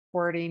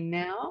recording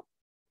now.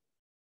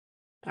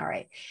 All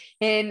right.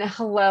 And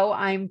hello,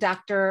 I'm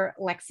Dr.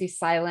 Lexi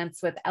Silence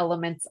with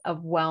Elements of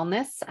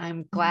Wellness.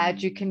 I'm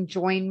glad you can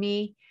join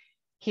me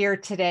here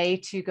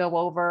today to go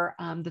over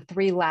the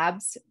 3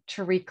 labs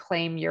to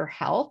reclaim your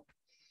health.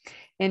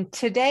 And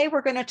today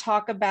we're going to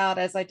talk about,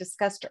 as I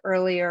discussed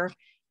earlier,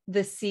 the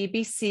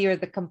CBC, or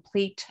the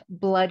complete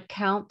blood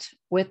count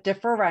with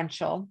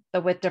differential. The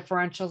with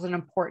differential is an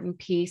important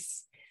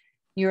piece,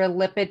 your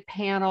lipid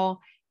panel,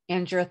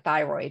 and your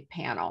thyroid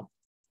panel.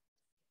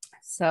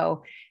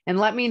 So, and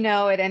let me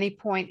know at any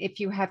point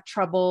if you have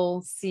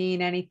trouble seeing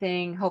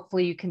anything.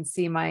 Hopefully you can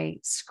see my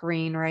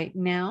screen right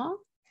now.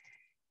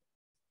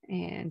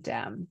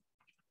 And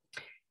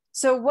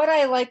so what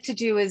I like to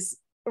do is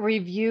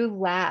review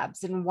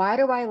labs. And why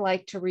do I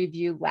like to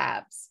review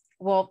labs?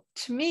 Well,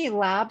 to me,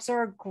 labs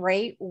are a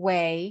great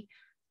way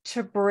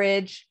to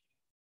bridge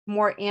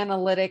more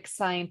analytic,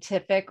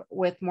 scientific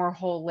with more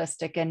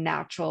holistic and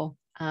natural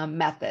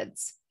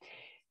methods.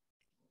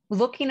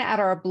 Looking at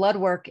our blood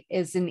work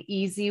is an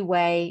easy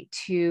way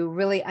to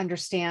really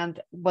understand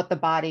what the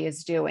body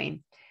is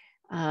doing.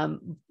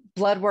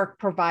 Blood work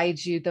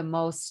provides you the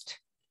most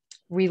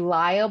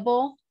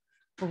reliable,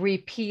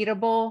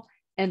 repeatable,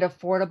 and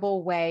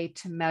affordable way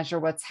to measure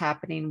what's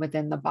happening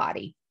within the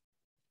body.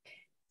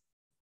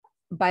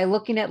 By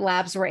looking at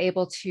labs, we're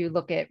able to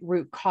look at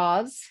root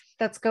cause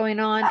that's going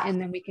on,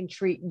 and then we can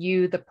treat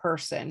you, the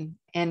person.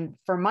 And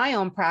for my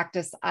own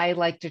practice, I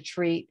like to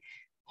treat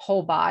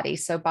whole body.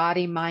 So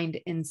body, mind,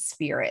 and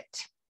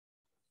spirit.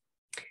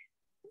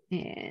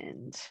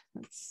 And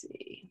let's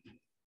see.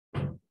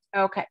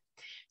 Okay.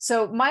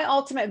 So my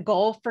ultimate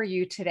goal for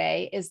you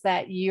today is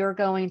that you're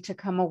going to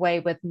come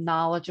away with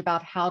knowledge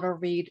about how to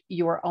read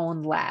your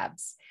own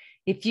labs.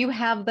 If you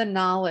have the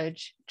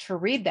knowledge to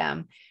read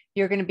them,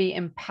 you're going to be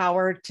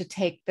empowered to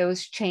take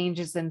those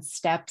changes and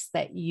steps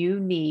that you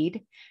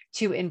need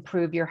to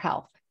improve your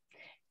health.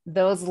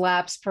 Those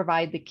labs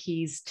provide the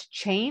keys to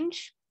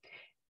change.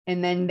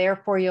 And then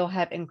therefore you'll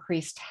have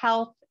increased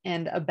health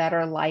and a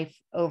better life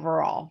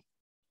overall.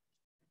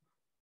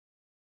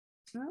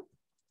 Oh,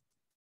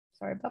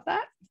 sorry about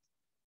that.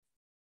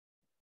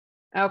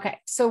 Okay,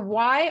 so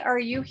why are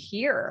you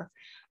here?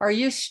 Are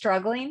you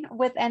struggling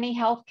with any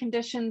health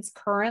conditions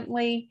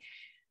currently?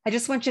 I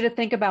just want you to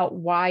think about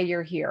why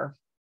you're here.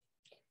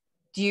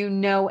 Do you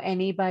know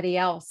anybody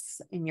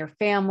else in your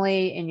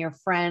family, in your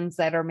friends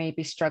that are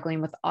maybe struggling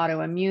with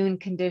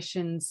autoimmune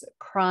conditions,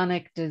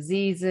 chronic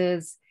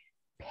diseases,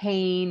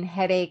 pain,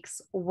 headaches,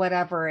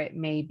 whatever it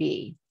may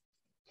be?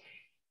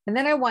 And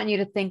then I want you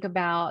to think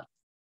about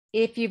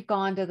if you've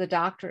gone to the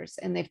doctors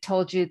and they've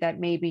told you that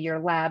maybe your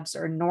labs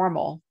are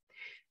normal,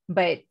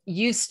 but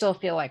you still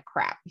feel like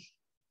crap.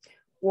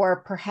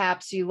 Or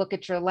perhaps you look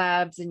at your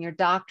labs and your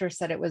doctor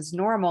said it was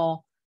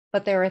normal,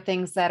 but there are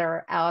things that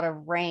are out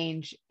of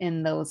range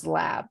in those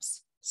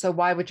labs. So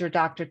why would your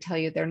doctor tell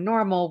you they're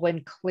normal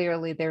when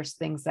clearly there's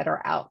things that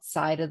are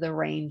outside of the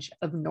range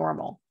of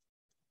normal?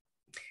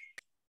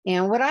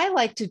 And what I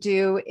like to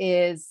do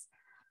is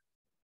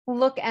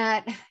look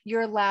at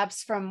your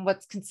labs from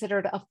what's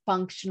considered a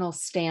functional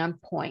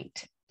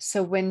standpoint.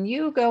 So when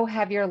you go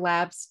have your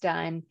labs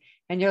done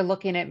and you're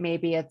looking at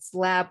maybe it's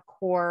LabCorp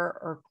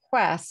or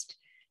Quest,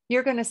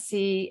 you're going to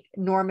see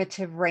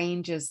normative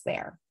ranges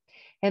there.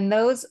 And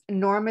those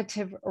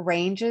normative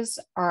ranges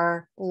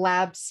are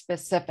lab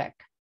specific,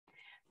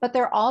 but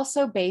they're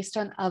also based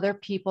on other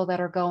people that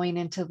are going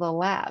into the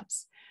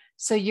labs.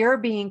 So you're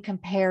being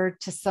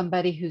compared to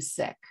somebody who's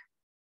sick.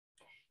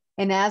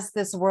 And as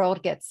this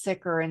world gets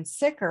sicker and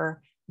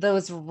sicker,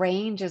 those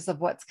ranges of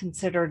what's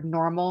considered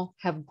normal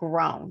have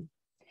grown.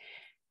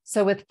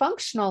 So with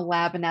functional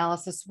lab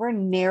analysis, we're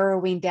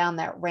narrowing down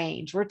that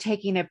range. We're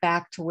taking it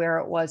back to where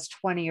it was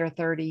 20 or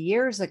 30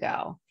 years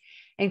ago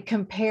and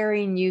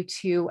comparing you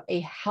to a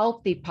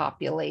healthy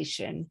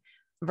population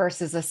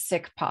versus a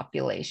sick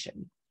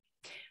population.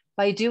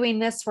 By doing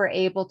this, we're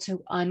able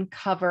to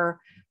uncover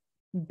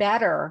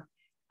better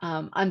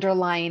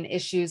underlying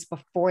issues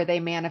before they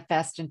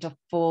manifest into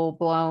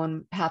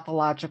full-blown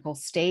pathological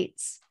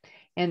states.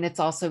 And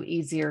it's also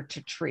easier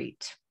to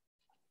treat.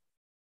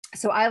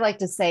 So I like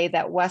to say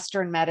that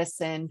Western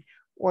medicine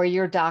or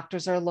your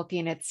doctors are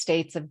looking at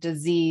states of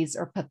disease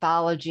or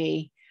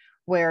pathology,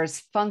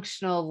 whereas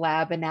functional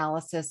lab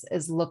analysis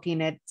is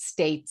looking at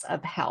states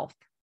of health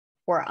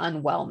or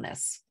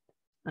unwellness,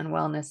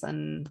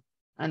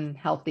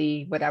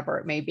 unhealthy, whatever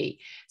it may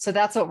be. So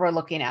that's what we're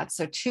looking at.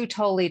 So 2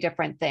 totally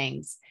different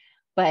things,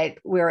 but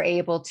we're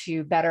able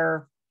to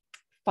better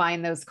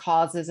find those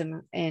causes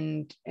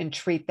and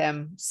treat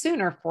them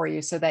sooner for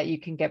you so that you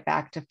can get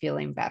back to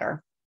feeling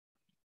better.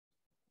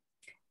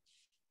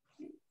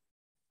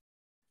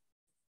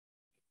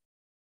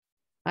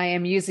 I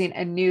am using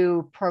a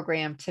new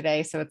program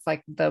today, so it's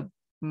like the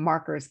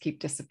markers keep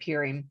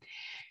disappearing.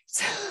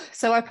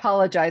 So I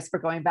apologize for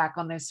going back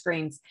on those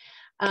screens.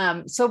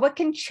 So what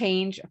can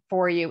change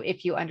for you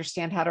if you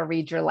understand how to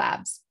read your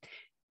labs?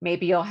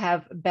 Maybe you'll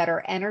have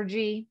better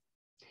energy,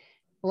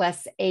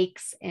 less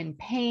aches and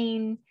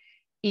pain.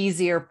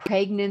 easier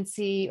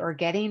pregnancy or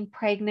getting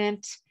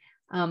pregnant,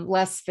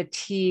 less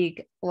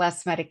fatigue,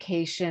 less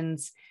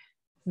medications,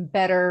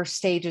 better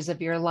stages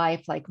of your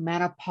life like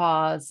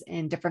menopause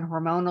and different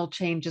hormonal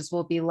changes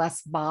will be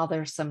less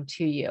bothersome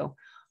to you.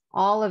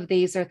 All of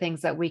these are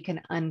things that we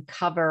can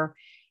uncover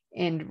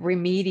and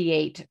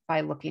remediate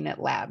by looking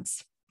at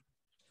labs.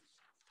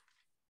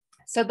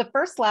 So the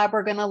first lab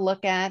we're going to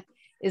look at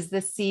is the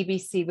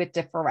CBC with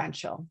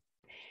differential.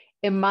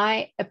 In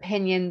my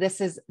opinion,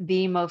 this is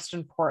the most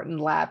important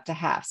lab to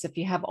have. So if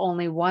you have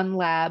only one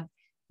lab,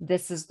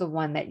 this is the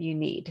one that you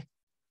need.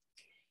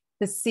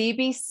 The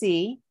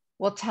CBC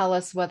will tell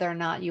us whether or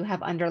not you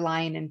have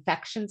underlying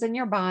infections in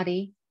your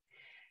body,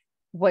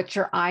 what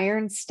your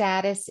iron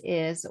status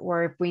is,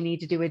 or if we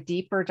need to do a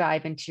deeper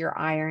dive into your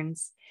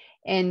irons,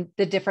 and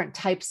the different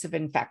types of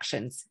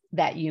infections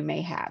that you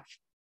may have.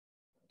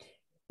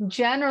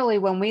 Generally,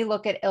 when we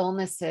look at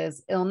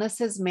illnesses,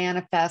 illnesses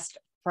manifest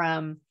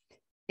from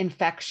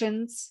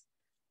infections,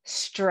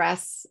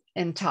 stress,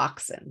 and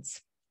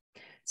toxins.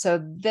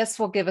 So this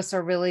will give us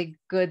a really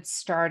good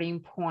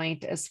starting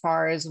point as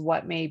far as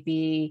what may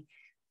be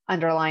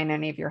underlying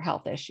any of your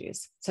health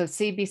issues. So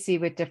CBC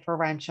with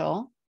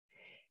differential.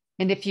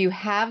 And if you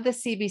have the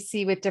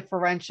CBC with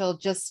differential,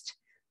 just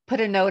put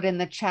a note in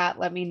the chat.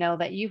 Let me know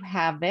that you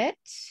have it.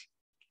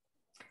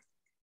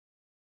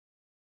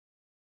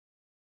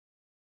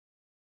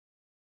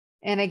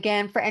 And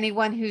again, for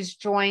anyone who's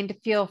joined,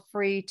 feel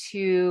free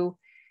to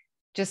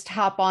just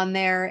hop on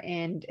there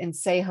and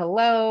say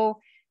hello.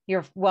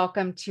 You're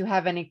welcome to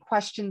have any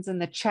questions in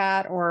the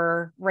chat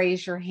or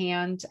raise your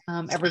hand.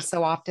 Every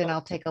so often,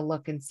 I'll take a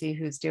look and see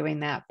who's doing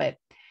that. But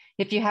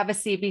if you have a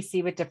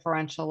CBC with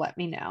differential, let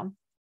me know.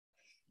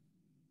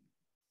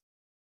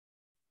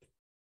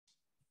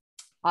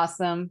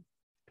 Awesome.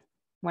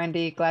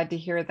 Wendy, glad to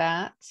hear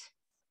that.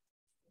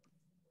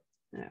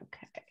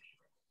 Okay.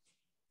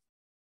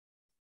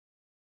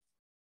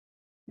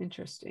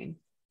 Interesting.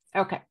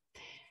 Okay.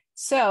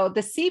 So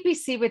the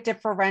CBC with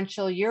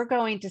differential, you're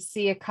going to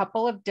see a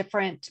couple of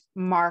different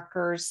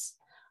markers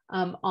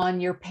on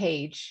your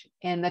page.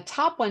 And the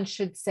top one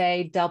should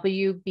say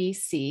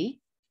WBC,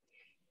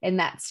 and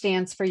that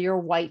stands for your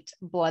white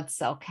blood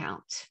cell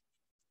count.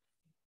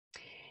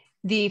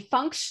 The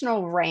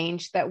functional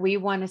range that we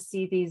want to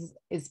see these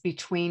is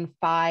between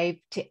 5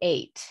 to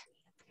 8.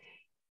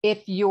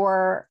 If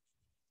your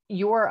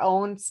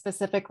own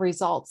specific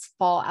results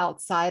fall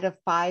outside of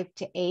 5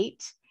 to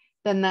 8,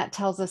 then that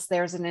tells us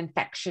there's an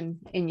infection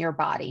in your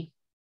body.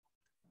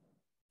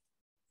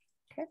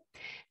 Okay.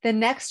 The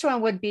next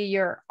one would be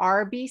your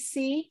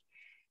RBC,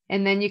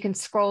 and then you can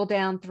scroll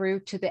down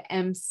through to the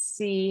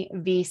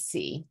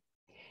MCVC.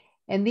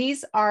 And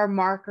these are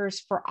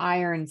markers for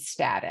iron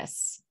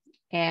status.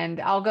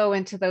 And I'll go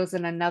into those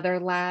in another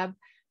lab,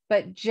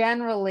 but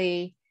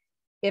generally,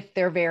 if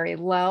they're very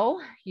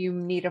low, you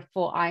need a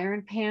full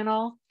iron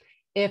panel.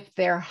 If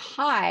they're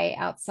high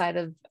outside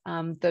of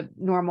the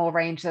normal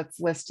range that's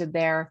listed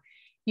there,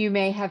 you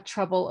may have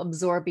trouble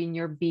absorbing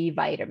your B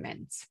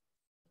vitamins.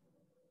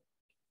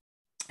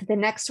 The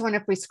next one,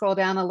 if we scroll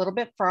down a little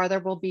bit farther,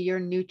 will be your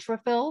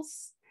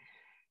neutrophils,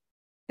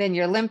 then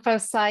your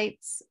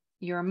lymphocytes,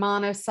 your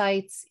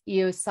monocytes,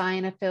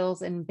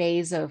 eosinophils, and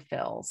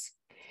basophils.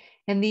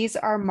 And these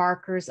are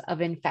markers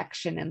of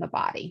infection in the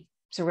body.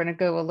 So we're going to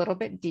go a little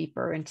bit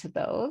deeper into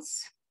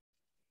those.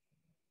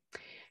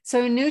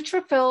 So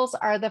neutrophils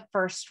are the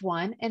first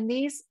one, and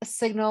these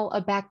signal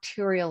a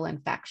bacterial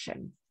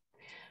infection.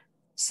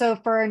 So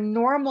for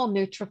normal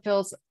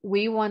neutrophils,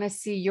 we want to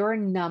see your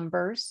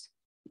numbers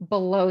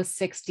below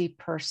 60%.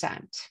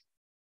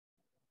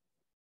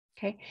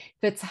 Okay, if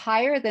it's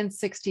higher than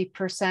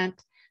 60%,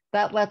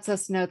 that lets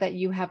us know that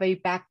you have a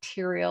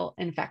bacterial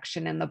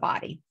infection in the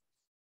body.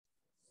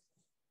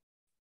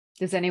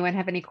 Does anyone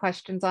have any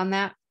questions on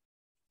that?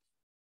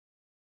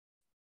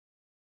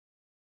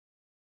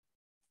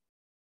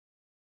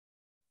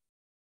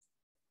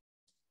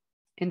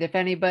 And if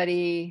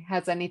anybody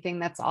has anything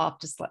that's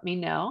off, just let me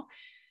know.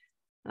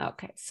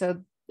 Okay,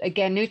 so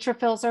again,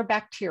 neutrophils are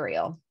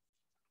bacterial.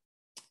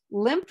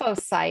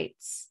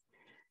 Lymphocytes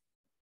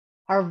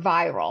are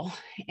viral.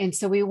 And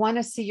so we want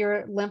to see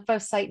your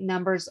lymphocyte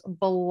numbers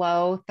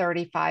below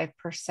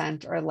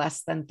 35% or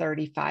less than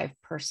 35%.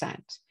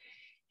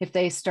 If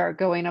they start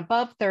going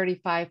above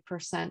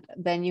 35%,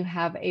 then you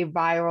have a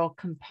viral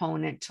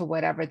component to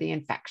whatever the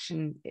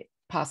infection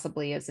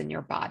possibly is in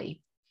your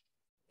body.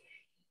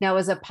 Now,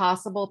 is it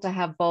possible to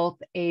have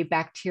both a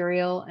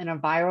bacterial and a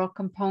viral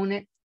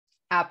component?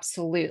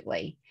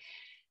 Absolutely.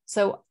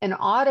 So an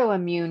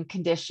autoimmune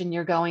condition,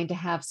 you're going to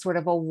have sort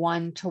of a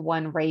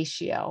 1-to-1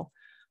 ratio,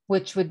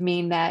 which would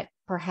mean that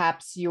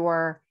perhaps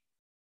your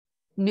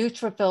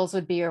neutrophils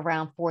would be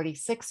around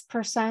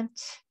 46%.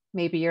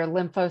 Maybe your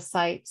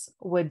lymphocytes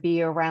would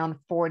be around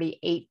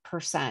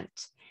 48%.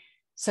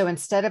 So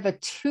instead of a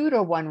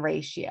 2-to-1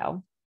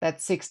 ratio,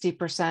 that's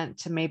 60%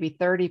 to maybe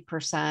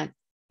 30%,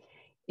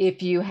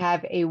 if you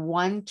have a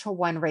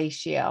 1-to-1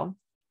 ratio,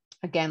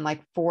 again,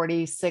 like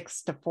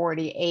 46 to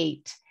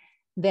 48,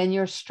 then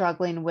you're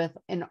struggling with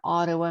an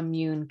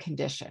autoimmune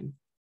condition.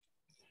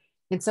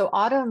 And so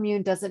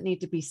autoimmune doesn't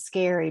need to be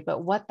scary,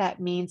 but what that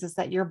means is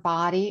that your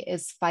body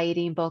is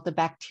fighting both a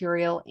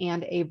bacterial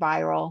and a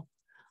viral,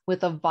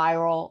 with a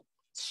viral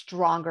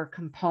stronger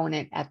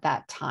component at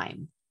that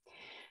time.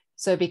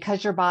 So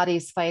because your body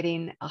is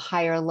fighting a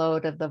higher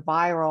load of the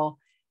viral,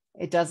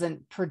 it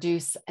doesn't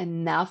produce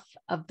enough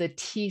of the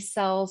T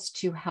cells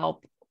to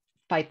help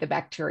fight the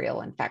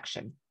bacterial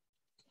infection.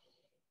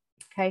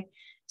 Okay.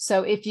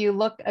 So if you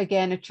look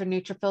again at your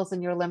neutrophils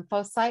and your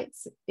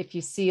lymphocytes, if you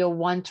see a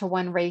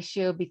 1-to-1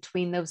 ratio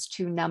between those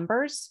two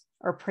numbers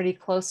or pretty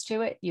close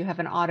to it, you have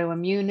an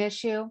autoimmune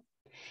issue.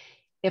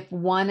 If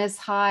one is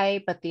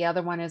high, but the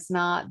other one is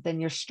not, then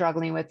you're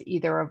struggling with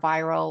either a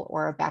viral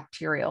or a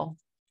bacterial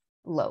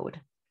load.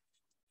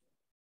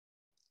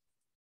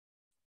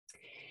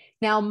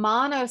 Now,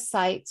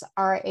 monocytes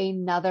are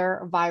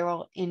another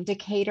viral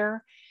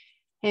indicator.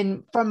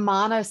 And from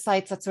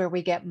monocytes, that's where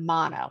we get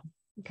mono.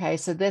 Okay,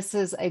 so this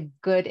is a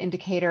good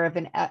indicator of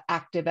an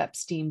active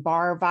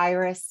Epstein-Barr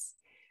virus.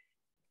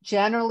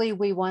 Generally,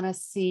 we want to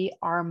see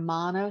our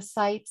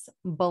monocytes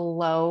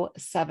below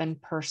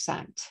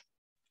 7%.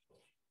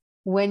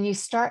 When you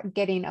start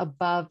getting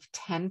above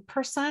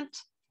 10%,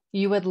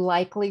 you would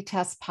likely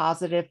test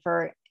positive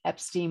for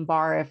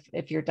Epstein-Barr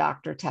if your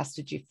doctor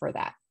tested you for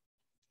that.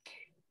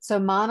 So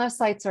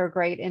monocytes are a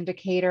great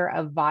indicator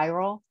of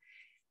viral.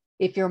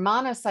 If your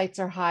monocytes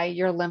are high,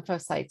 your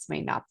lymphocytes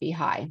may not be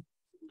high.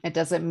 It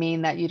doesn't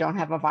mean that you don't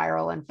have a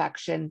viral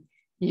infection.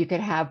 You could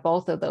have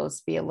both of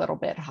those be a little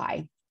bit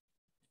high.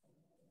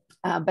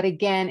 But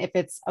again, if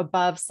it's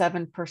above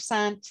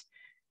 7%,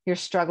 you're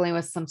struggling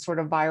with some sort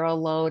of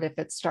viral load. If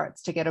it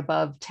starts to get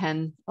above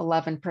 10,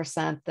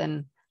 11%,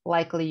 then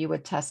likely you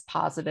would test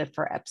positive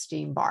for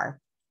Epstein-Barr.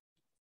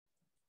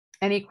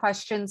 Any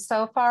questions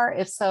so far?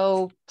 If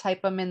so,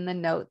 type them in the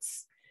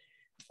notes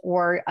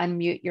or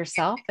unmute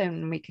yourself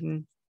and we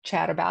can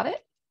chat about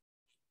it.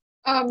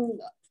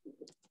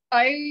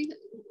 I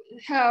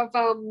have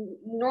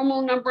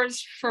normal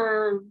numbers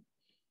for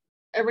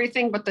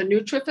everything but the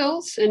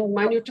neutrophils, and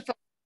my neutrophils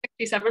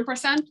are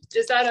 67%.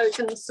 Is that a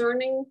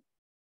concerning,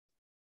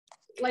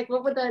 like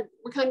what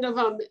kind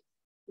of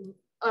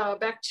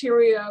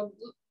bacteria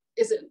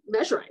is it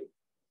measuring?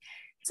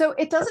 So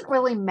it doesn't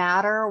really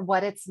matter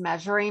what it's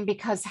measuring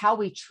because how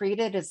we treat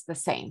it is the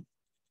same.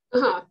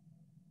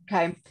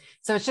 Okay,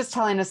 so it's just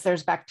telling us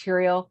there's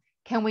bacterial.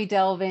 Can we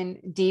delve in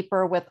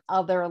deeper with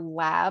other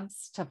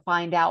labs to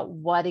find out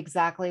what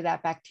exactly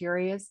that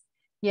bacteria is?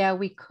 Yeah,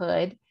 we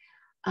could,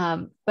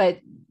 but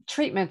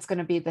treatment's going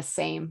to be the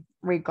same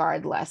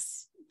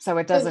regardless. So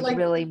it doesn't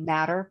really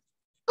matter.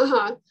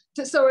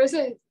 So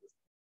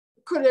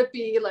could it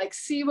be like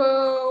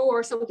SIBO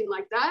or something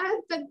like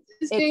that?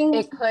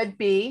 It could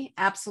be,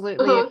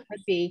 absolutely, it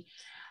could be.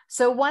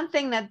 So one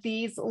thing that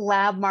these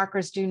lab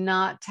markers do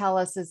not tell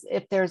us is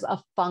if there's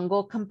a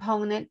fungal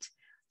component.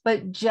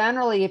 But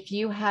generally, if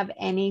you have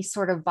any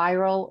sort of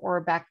viral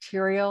or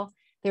bacterial,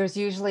 there's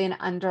usually an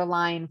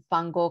underlying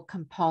fungal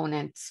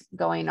component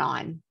going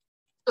on.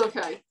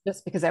 Okay.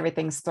 Just because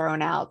everything's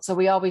thrown out. So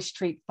we always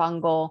treat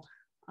fungal,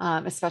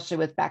 especially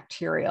with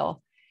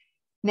bacterial.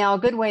 Now, a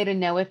good way to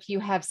know if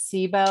you have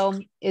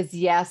SIBO is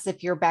yes,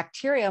 if your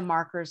bacteria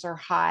markers are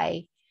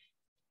high,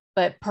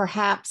 but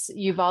perhaps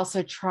you've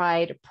also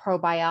tried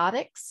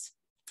probiotics.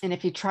 And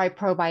if you try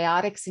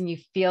probiotics and you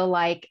feel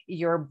like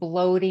your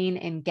bloating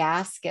and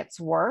gas gets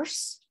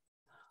worse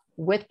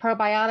with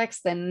probiotics,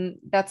 then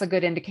that's a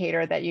good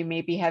indicator that you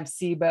maybe have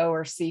SIBO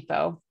or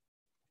SIFO.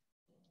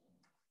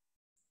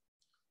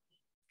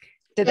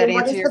 Did that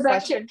answer your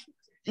question?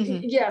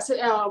 Yes,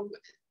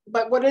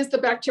 but what is the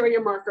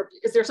bacteria marker?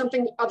 Is there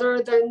something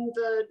other than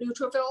the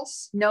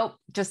neutrophils? Nope,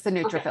 just the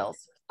neutrophils.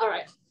 Okay. All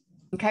right.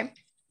 Okay.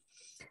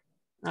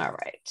 All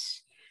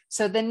right.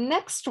 So the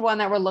next one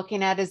that we're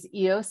looking at is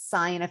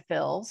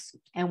eosinophils,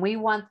 and we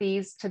want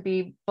these to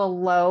be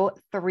below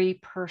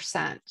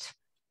 3%.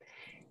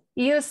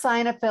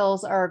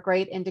 Eosinophils are a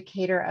great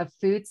indicator of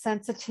food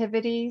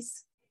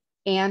sensitivities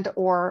and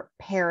or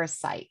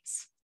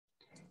parasites.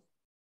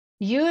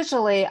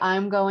 Usually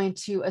I'm going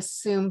to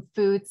assume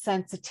food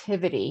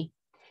sensitivity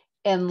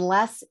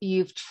unless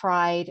you've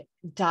tried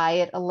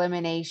diet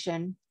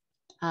elimination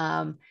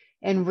and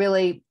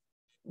really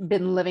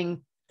been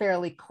living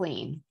fairly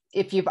clean.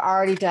 If you've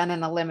already done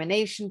an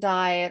elimination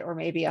diet or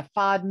maybe a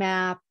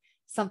FODMAP,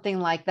 something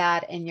like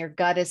that, and your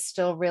gut is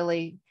still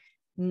really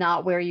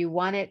not where you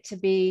want it to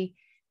be,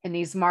 and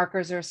these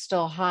markers are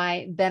still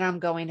high, then I'm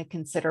going to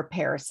consider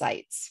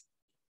parasites.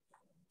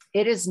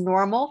 It is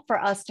normal for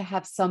us to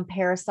have some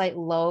parasite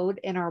load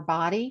in our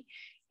body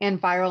and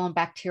viral and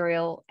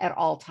bacterial at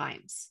all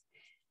times.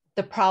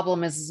 The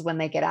problem is when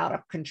they get out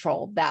of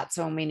control, that's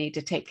when we need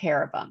to take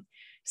care of them.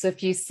 So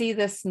if you see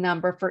this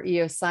number for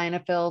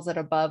eosinophils at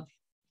above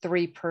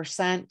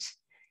 3%,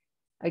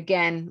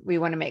 again, we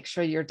want to make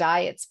sure your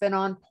diet's been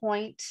on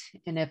point.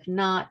 And if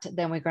not,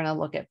 then we're going to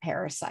look at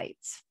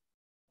parasites.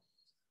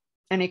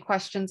 Any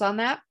questions on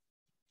that?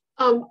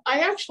 I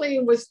actually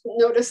was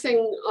noticing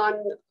on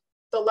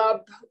the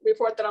lab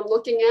report that I'm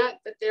looking at,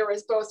 that there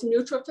is both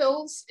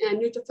neutrophils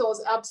and neutrophils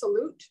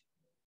absolute.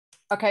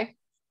 Okay.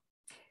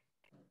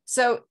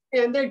 So,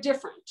 and they're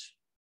different.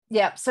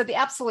 Yeah. So the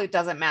absolute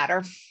doesn't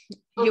matter.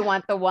 Okay. You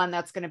want the one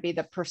that's going to be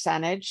the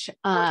percentage.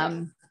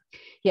 Okay.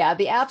 Yeah.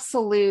 The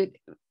absolute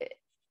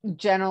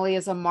generally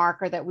is a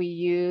marker that we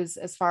use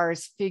as far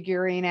as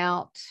figuring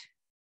out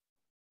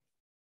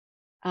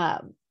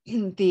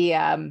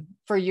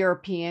for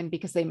European,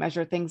 because they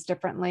measure things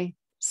differently.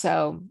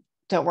 So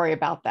don't worry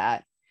about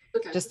that.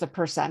 Okay. Just the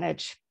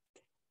percentage.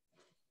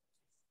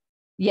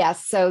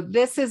 Yes. So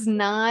this is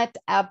not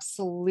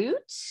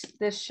absolute.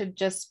 This should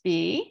just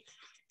be,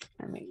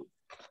 so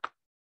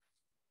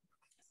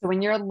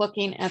when you're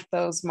looking at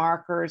those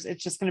markers,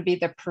 it's just going to be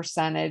the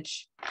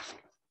percentage.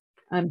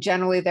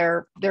 Generally,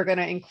 they're going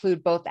to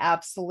include both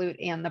absolute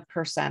and the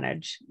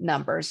percentage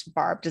numbers.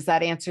 Barb, does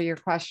that answer your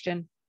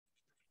question?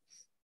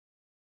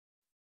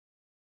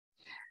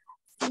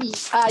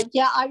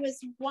 Yeah, I was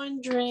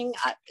wondering,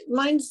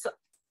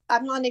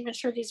 I'm not even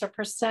sure these are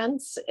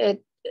percents.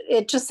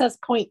 It just says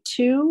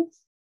 0.2.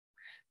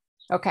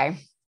 Okay.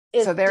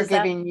 So they're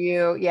giving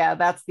you, yeah,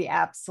 that's the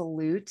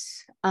absolute.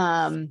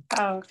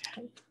 Okay.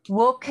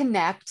 We'll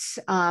connect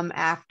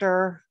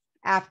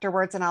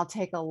afterwards, and I'll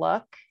take a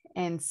look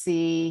and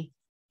see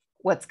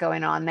what's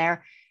going on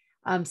there.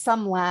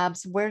 Some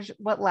labs,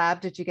 what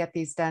lab did you get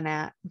these done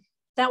at?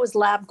 That was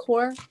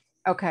LabCorp.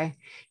 Okay.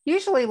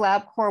 Usually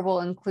LabCorp will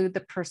include the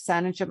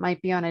percentage. It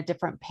might be on a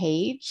different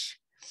page.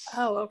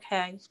 Oh,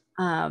 okay.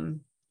 I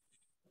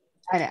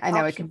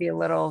know it can be a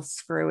little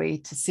screwy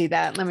to see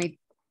that.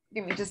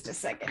 Give me just a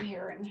second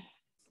here.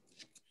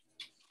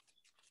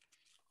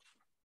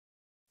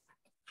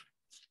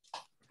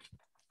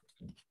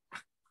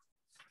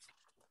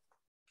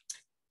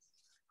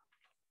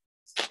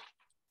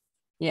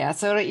 Yeah,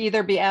 so it'll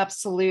either be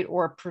absolute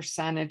or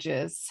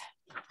percentages.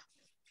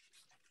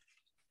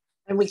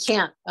 And we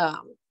can't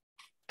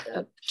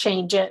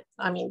change it.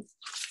 I mean,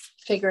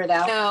 figure it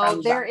out.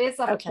 No, there is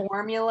a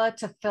formula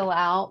to fill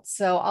out.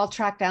 So I'll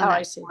track down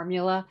that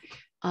formula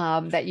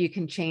that you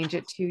can change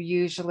it to.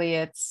 Usually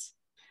it's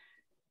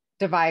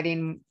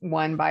dividing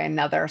one by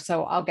another.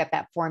 So I'll get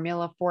that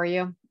formula for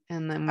you,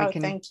 and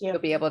then you'll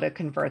be able to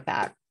convert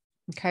that.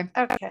 Okay.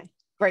 Okay.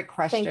 Great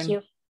question. Thank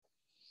you.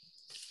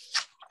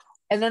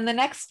 And then the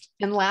next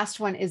and last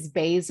one is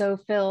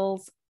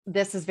basophils.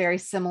 This is very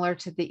similar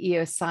to the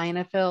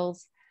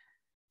eosinophils.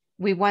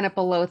 We want it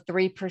below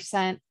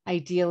 3%,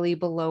 ideally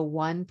below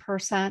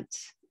 1%.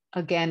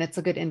 Again, it's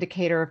a good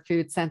indicator of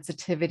food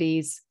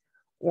sensitivities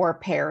or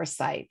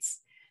parasites.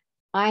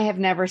 I have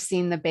never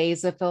seen the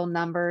basophil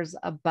numbers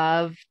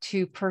above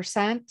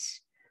 2%.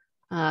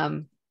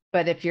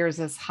 But if yours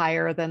is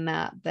higher than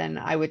that, then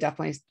I would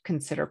definitely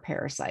consider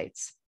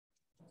parasites.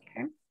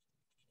 Okay.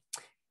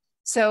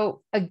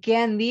 So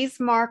again, these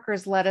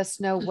markers let us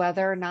know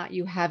whether or not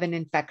you have an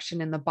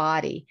infection in the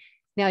body.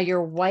 Now,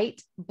 your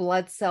white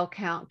blood cell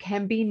count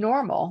can be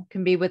normal,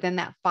 can be within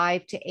that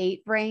 5 to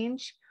 8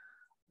 range,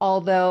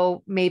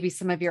 although maybe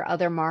some of your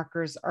other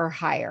markers are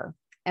higher,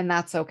 and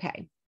that's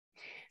okay.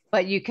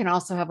 But you can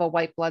also have a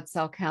white blood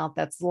cell count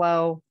that's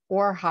low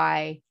or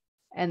high,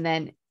 and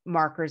then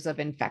markers of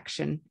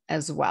infection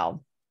as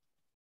well.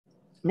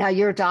 Now,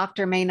 your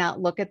doctor may not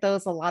look at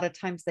those. A lot of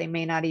times they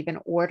may not even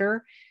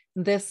order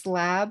this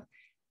lab,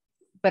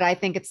 but I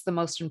think it's the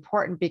most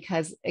important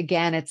because,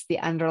 again, it's the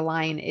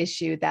underlying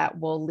issue that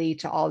will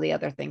lead to all the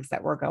other things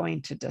that we're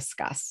going to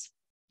discuss.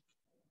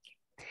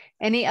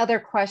 Any other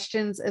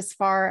questions as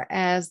far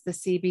as the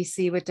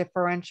CBC with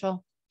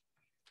differential?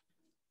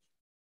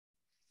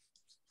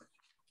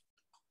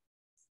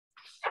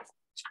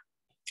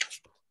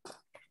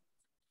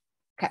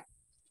 Okay.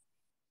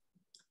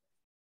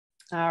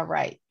 All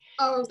right.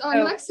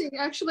 Lexi,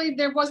 actually,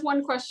 there was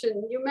one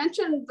question. You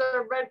mentioned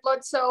the red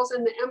blood cells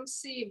and the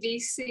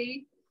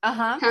MCVC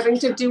having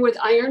to do with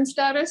iron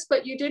status,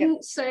 but you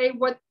didn't say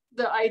what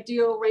the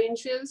ideal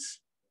range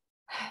is.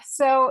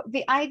 So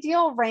the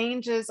ideal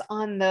ranges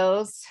on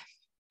those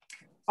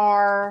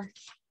they're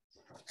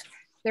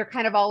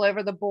kind of all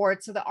over the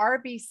board. So the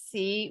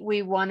RBC,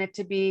 we want it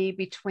to be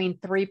between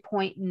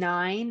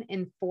 3.9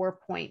 and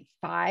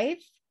 4.5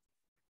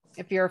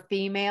 if you're a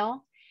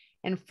female,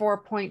 and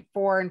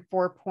 4.4 and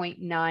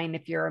 4.9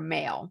 if you're a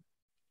male.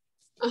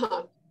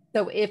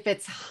 So if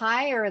it's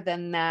higher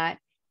than that,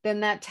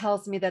 then that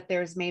tells me that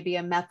there's maybe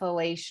a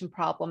methylation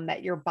problem,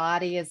 that your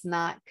body is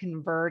not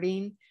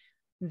converting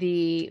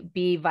the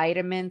B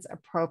vitamins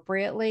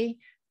appropriately,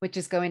 which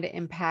is going to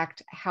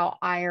impact how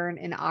iron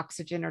and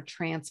oxygen are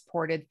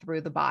transported through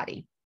the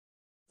body.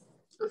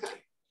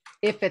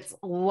 If it's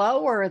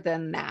lower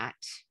than that,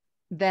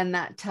 then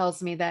that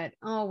tells me that,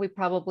 oh, we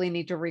probably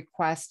need to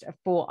request a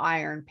full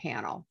iron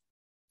panel.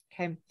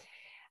 Okay.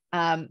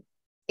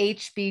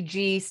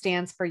 HBG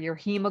stands for your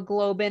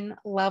hemoglobin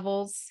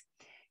levels.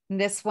 And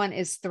this one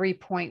is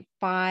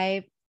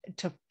 3.5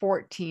 to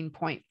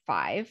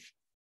 14.5.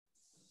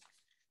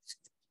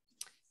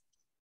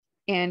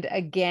 And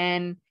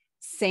again,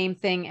 Same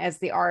thing as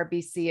the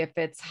RBC. If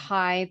it's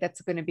high,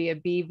 that's going to be a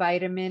B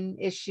vitamin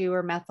issue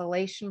or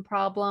methylation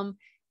problem.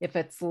 If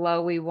it's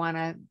low, we want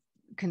to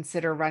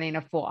consider running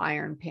a full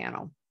iron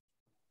panel.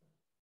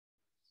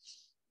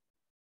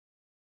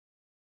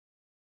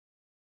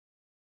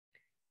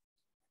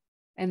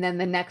 And then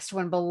the next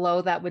one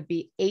below that would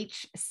be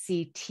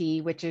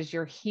HCT, which is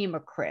your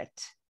hematocrit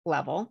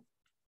level.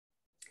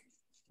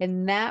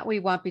 And that we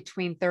want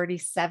between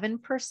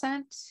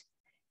 37%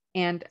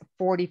 and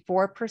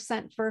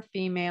 44% for a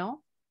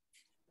female,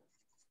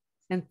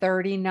 and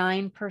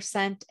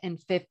 39% and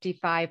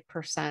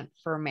 55%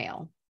 for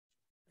male.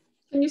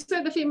 Can you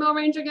say the female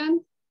range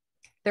again?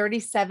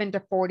 37 to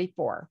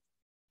 44.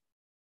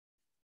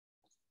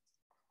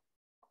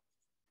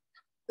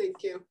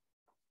 Thank you.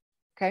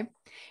 Okay.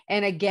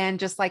 And again,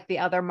 just like the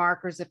other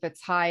markers, if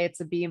it's high, it's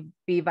a B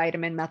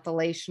vitamin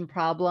methylation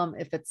problem.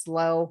 If it's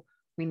low,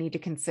 we need to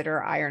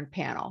consider iron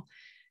panel.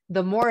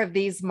 The more of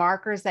these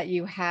markers that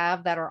you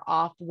have that are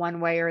off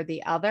one way or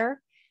the other,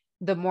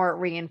 the more it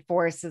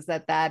reinforces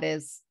that that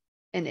is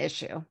an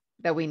issue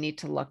that we need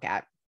to look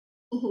at.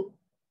 Mm-hmm.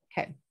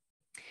 Okay.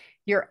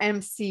 Your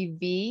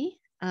MCV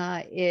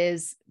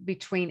is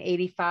between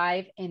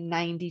 85 and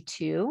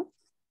 92.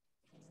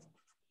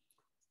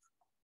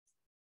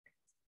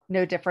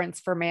 No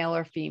difference for male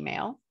or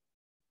female.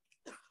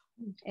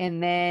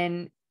 And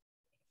then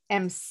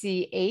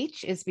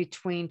MCH is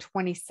between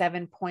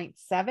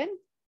 27.7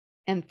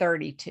 and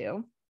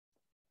 32.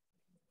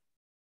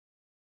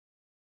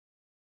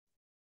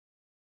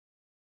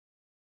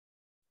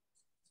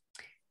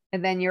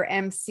 And then your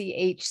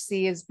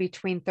MCHC is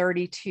between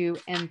 32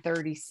 and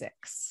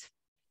 36.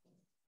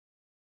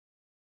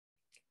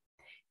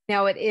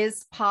 Now, it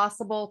is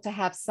possible to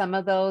have some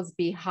of those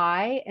be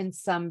high and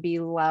some be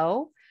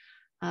low.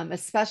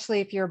 Especially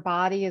if your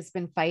body has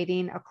been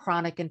fighting a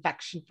chronic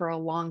infection for a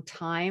long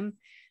time.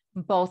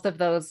 Both of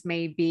those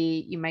may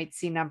be, you might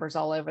see numbers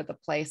all over the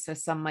place. So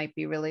some might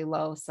be really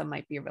low, some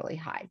might be really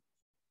high.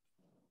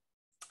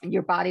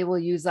 Your body will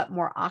use up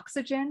more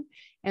oxygen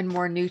and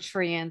more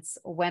nutrients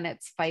when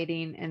it's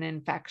fighting an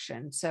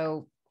infection.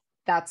 So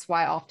that's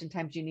why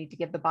oftentimes you need to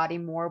give the body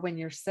more when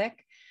you're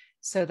sick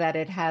so that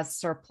it has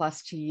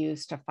surplus to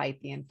use to fight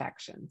the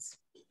infections.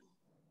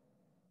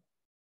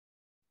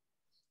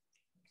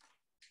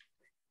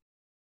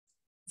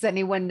 Is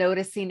anyone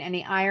noticing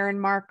any iron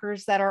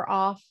markers that are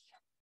off?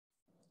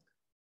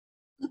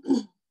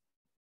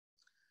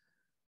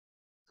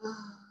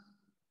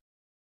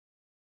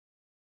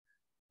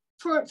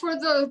 For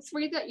the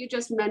three that you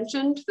just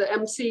mentioned, the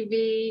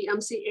MCV,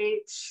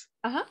 MCH,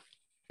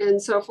 and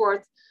so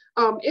forth,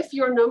 if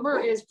your number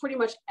is pretty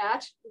much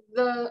at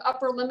the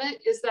upper limit,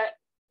 is that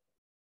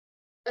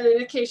an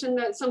indication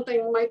that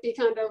something might be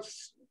kind of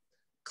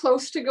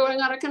close to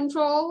going out of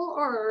control?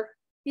 Or,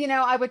 you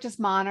know, I would just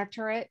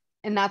monitor it.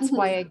 And that's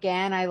why,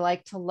 again, I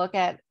like to look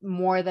at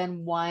more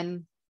than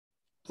one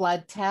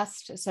blood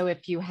test. So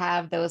if you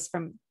have those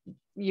from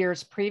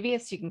years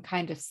previous, you can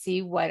kind of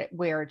see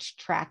where it's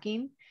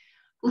tracking.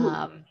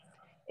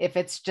 If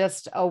it's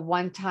just a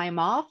one-time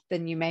off,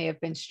 then you may have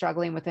been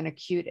struggling with an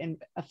acute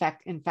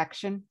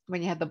infection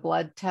when you had the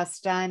blood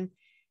test done,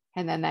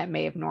 and then that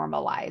may have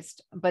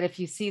normalized. But if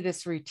you see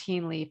this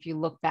routinely, if you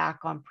look back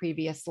on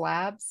previous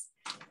labs,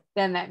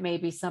 then that may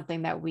be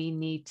something that we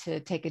need to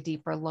take a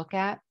deeper look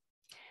at.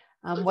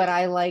 What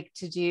I like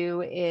to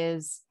do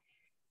is,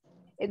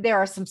 there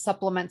are some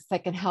supplements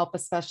that can help,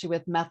 especially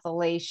with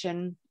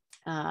methylation.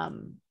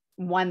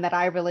 One that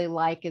I really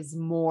like is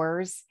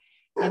Moors,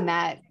 and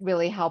that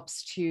really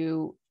helps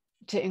to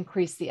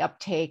increase the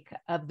uptake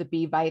of the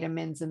B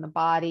vitamins in the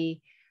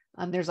body.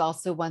 There's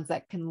also ones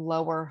that can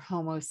lower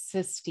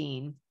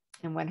homocysteine.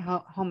 And when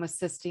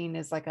homocysteine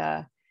is like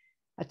a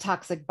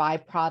toxic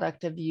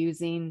byproduct of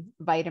using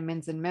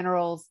vitamins and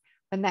minerals,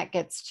 when that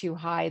gets too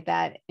high,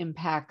 that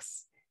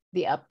impacts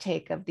the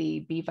uptake of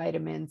the B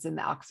vitamins and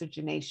the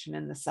oxygenation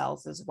in the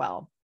cells as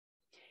well.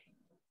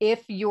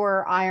 If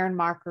your iron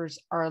markers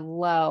are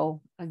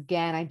low,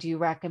 again, I do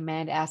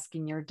recommend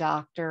asking your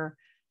doctor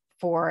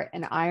for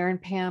an iron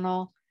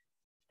panel.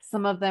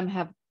 Some of them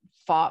have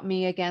fought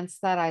me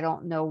against that. I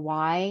don't know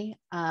why.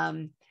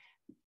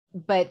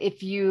 But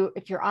if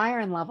your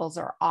iron levels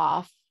are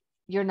off,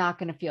 you're not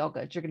going to feel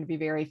good. You're going to be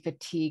very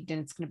fatigued,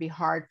 and it's going to be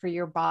hard for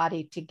your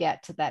body to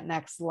get to that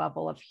next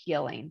level of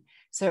healing.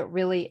 So it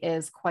really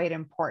is quite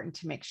important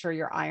to make sure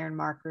your iron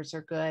markers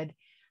are good.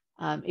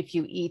 If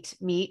you eat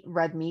meat,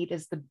 red meat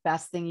is the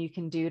best thing you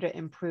can do to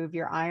improve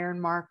your iron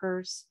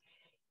markers.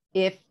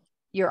 If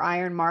your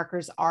iron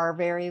markers are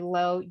very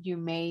low, you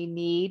may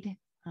need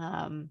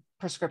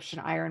prescription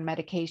iron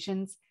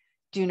medications.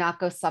 Do not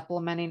go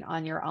supplementing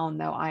on your own,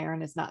 though.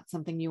 Iron is not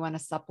something you want to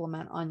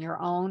supplement on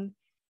your own.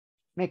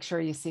 Make sure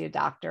you see a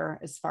doctor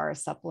as far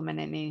as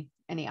supplementing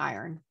any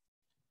iron.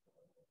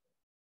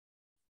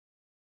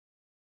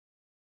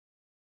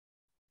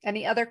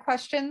 Any other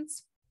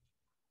questions?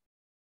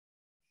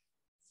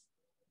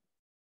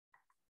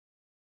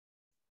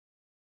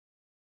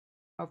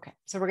 Okay,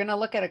 so we're going to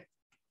look at a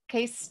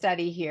case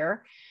study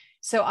here.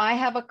 So I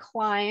have a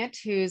client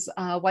whose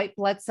white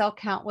blood cell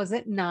count was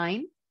at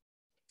 9.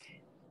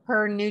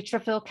 Her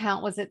neutrophil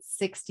count was at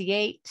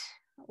 68.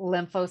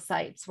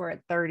 Lymphocytes were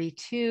at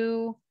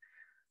 32.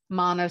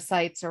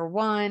 Monocytes are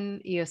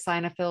 1.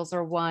 Eosinophils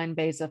are 1.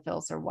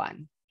 Basophils are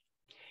 1.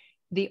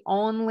 The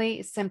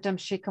only symptom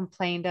she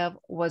complained of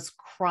was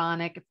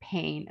chronic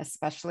pain,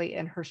 especially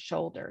in her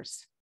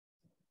shoulders.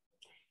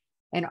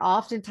 And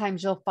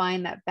oftentimes you'll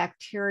find that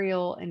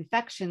bacterial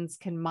infections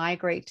can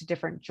migrate to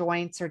different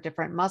joints or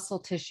different muscle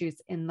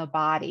tissues in the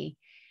body.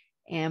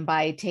 And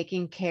by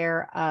taking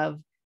care of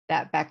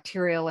that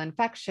bacterial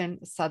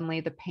infection,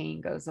 suddenly the pain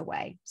goes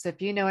away. So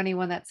if you know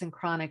anyone that's in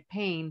chronic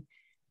pain,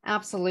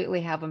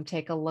 absolutely have them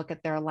take a look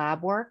at their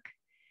lab work.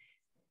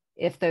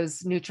 If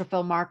those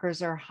neutrophil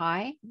markers are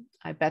high,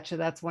 I bet you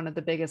that's one of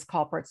the biggest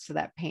culprits to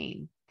that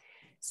pain.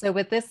 So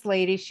with this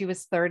lady, she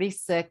was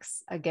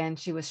 36. Again,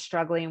 she was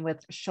struggling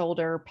with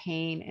shoulder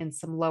pain and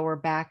some lower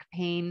back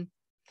pain.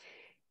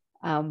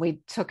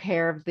 We took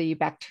care of the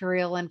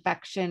bacterial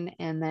infection,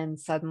 and then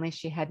suddenly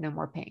she had no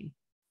more pain.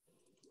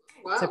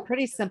 Wow. So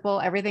pretty simple.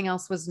 Everything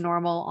else was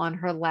normal on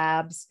her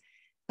labs.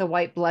 The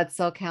white blood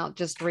cell count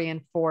just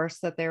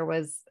reinforced that there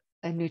was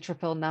a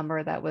neutrophil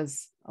number that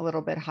was a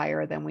little bit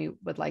higher than we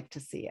would like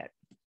to see it.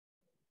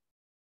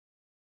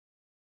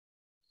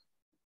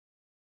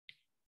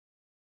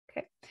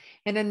 Okay.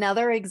 And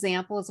another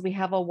example is we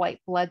have a white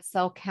blood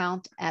cell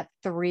count at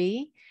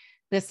 3.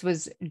 This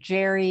was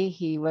Jerry.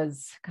 He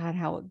was,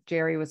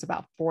 Jerry was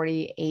about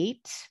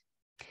 48.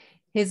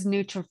 His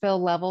neutrophil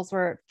levels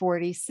were at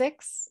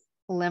 46.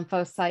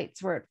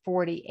 Lymphocytes were at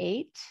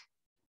 48.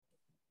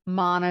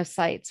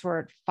 Monocytes were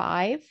at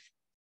 5.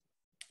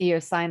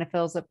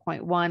 Eosinophils at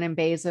 0.1 and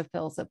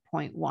basophils at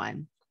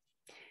 0.1.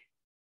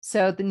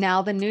 So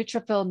now the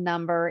neutrophil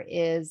number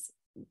is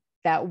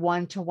that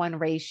 1-to-1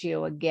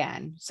 ratio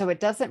again. So it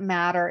doesn't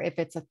matter if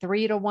it's a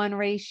 3-to-1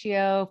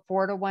 ratio,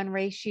 4-to-1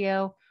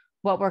 ratio.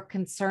 What we're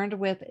concerned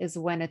with is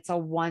when it's a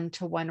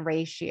 1-to-1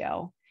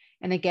 ratio.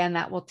 And again,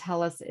 that will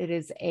tell us it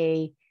is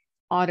a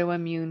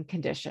autoimmune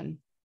condition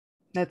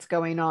that's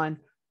going on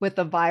with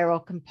a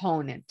viral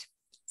component.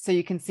 So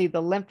you can see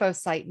the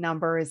lymphocyte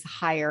number is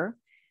higher,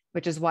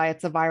 which is why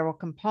it's a viral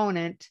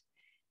component.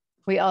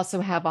 We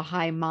also have a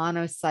high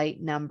monocyte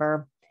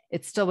number.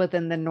 It's still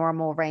within the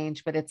normal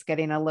range, but it's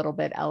getting a little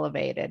bit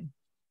elevated.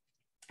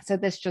 So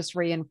this just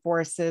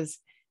reinforces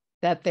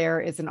that there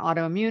is an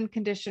autoimmune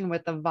condition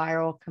with a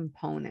viral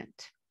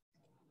component.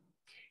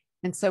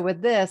 And so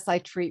with this, I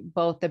treat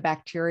both the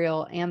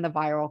bacterial and the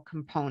viral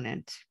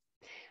component.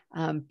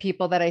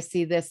 People that I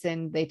see this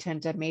in, they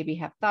tend to maybe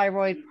have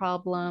thyroid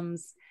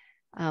problems,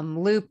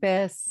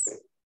 lupus,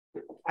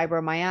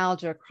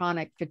 fibromyalgia,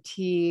 chronic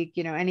fatigue,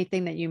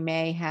 anything that you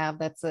may have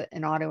that's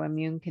an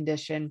autoimmune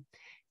condition,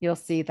 you'll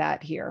see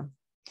that here.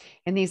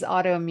 And these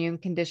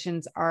autoimmune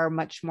conditions are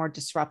much more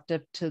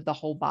disruptive to the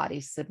whole body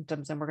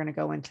symptoms. And we're going to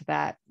go into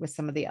that with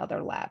some of the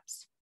other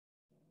labs.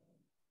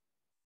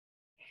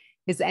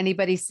 Is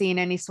anybody seeing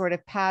any sort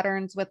of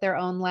patterns with their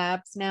own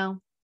labs now?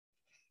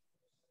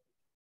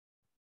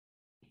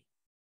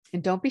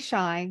 And don't be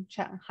shy,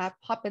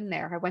 hop in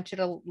there. I want you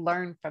to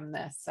learn from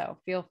this. So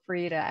feel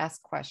free to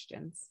ask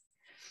questions.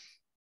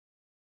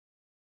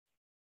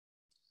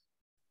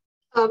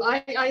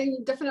 I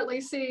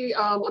definitely see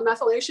a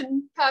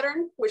methylation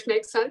pattern, which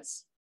makes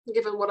sense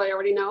given what I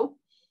already know.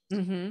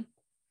 Mm-hmm.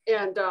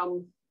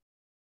 And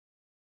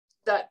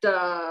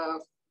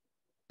that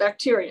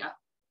bacteria.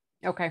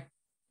 Okay.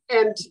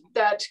 And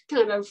that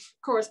kind of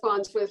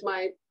corresponds with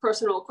my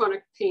personal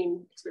chronic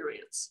pain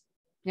experience.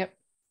 Yep.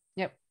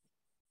 Yep.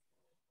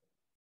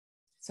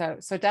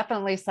 So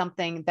definitely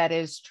something that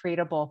is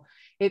treatable.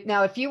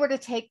 Now, if you were to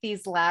take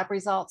these lab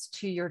results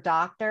to your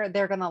doctor,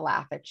 they're going to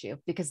laugh at you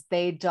because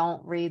they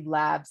don't read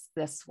labs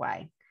this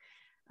way.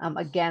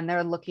 Again,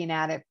 they're looking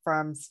at it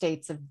from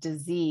states of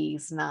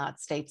disease, not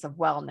states of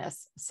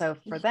wellness. So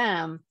for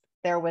them,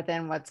 they're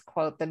within what's,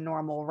 quote, the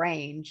normal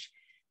range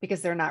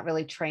because they're not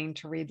really trained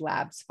to read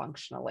labs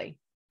functionally.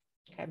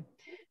 Okay.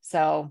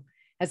 So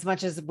as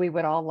much as we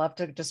would all love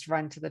to just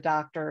run to the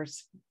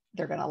doctors,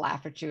 they're going to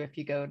laugh at you if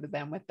you go to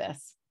them with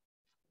this.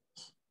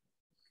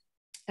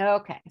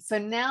 Okay, so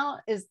now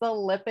is the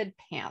lipid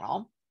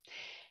panel.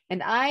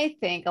 And I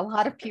think a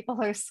lot of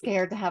people are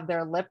scared to have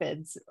their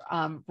lipids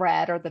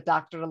read or the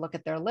doctor to look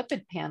at their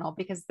lipid panel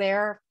because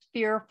they're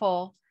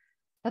fearful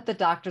that the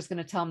doctor's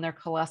going to tell them their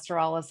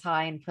cholesterol is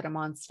high and put them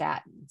on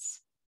statins.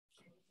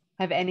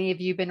 Have any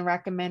of you been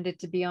recommended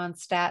to be on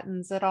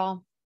statins at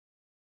all?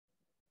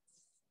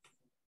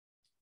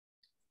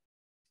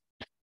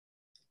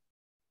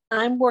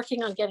 I'm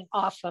working on getting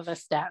off of a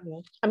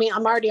statin. I mean,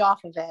 I'm already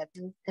off of it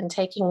and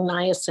taking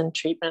niacin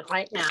treatment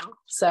right now.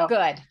 So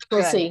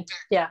we'll see.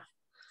 Yeah.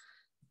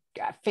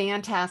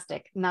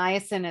 Fantastic.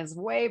 Niacin is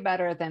way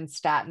better than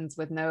statins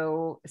with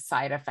no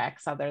side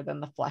effects other than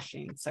the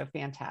flushing. So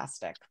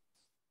fantastic.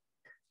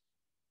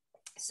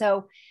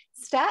 So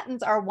statins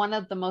are one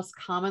of the most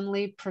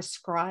commonly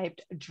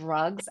prescribed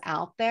drugs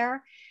out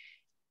there.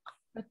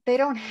 But they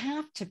don't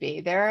have to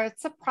be there.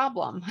 It's a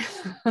problem.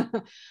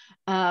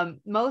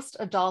 Most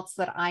adults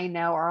that I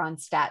know are on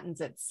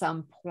statins at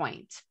some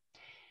point.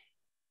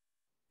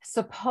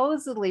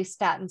 Supposedly,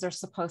 statins are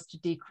supposed to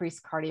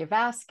decrease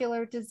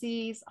cardiovascular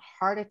disease,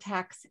 heart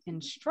attacks,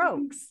 and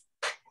strokes.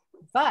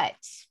 But,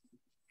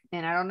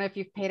 and I don't know if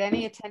you've paid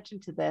any attention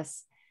to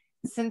this,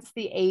 since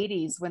the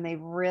 80s, when they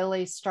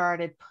really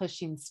started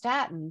pushing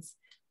statins,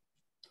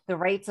 the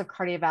rates of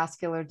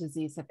cardiovascular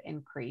disease have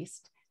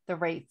increased, the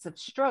rates of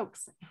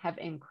strokes have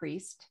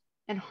increased,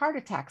 and heart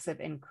attacks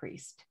have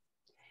increased.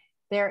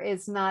 There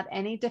is not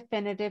any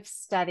definitive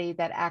study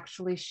that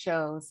actually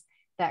shows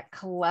that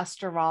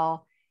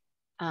cholesterol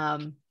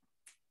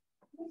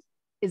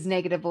is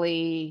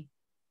negatively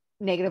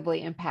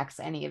impacts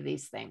any of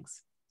these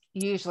things.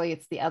 Usually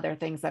it's the other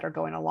things that are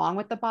going along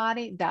with the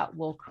body that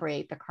will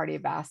create the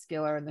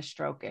cardiovascular and the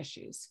stroke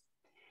issues.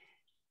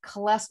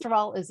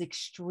 Cholesterol is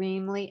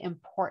extremely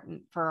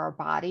important for our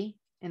body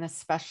and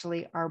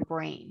especially our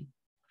brain.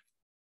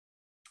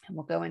 And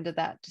we'll go into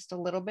that just a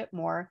little bit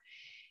more.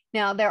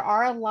 Now, there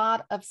are a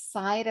lot of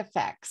side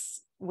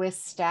effects with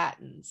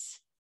statins.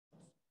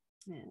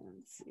 And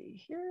let's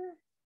see here.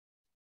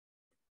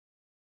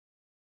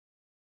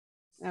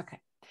 Okay,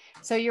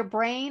 so your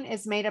brain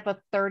is made up of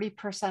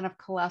 30% of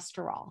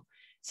cholesterol.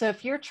 So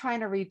if you're trying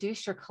to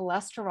reduce your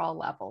cholesterol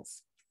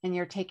levels and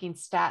you're taking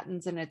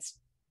statins and it's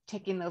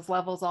taking those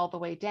levels all the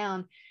way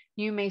down,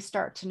 you may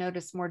start to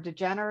notice more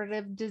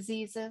degenerative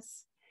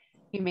diseases.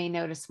 You may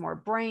notice more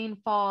brain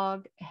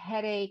fog,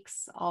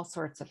 headaches, all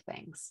sorts of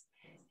things.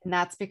 And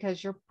that's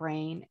because your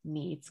brain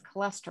needs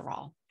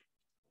cholesterol.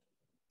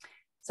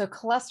 So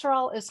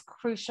cholesterol is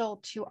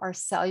crucial to our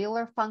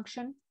cellular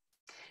function.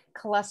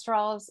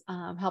 Cholesterol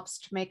helps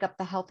to make up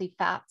the healthy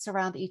fats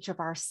around each of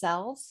our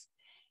cells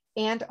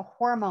and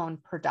hormone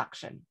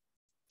production.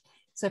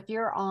 So if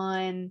you're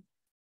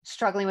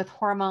struggling with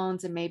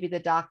hormones and maybe the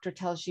doctor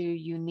tells you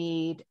you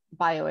need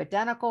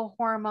bioidentical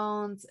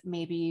hormones,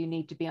 maybe you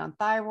need to be on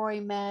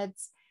thyroid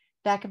meds,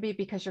 that could be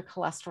because your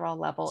cholesterol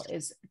level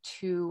is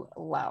too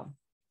low.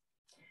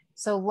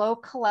 So low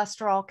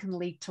cholesterol can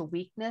lead to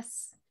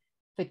weakness,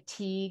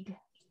 fatigue,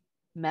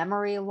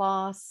 memory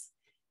loss,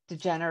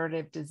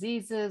 degenerative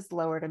diseases,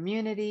 lowered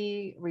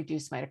immunity,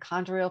 reduced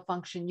mitochondrial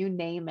function, you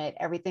name it,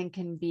 everything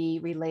can be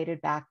related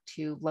back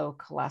to low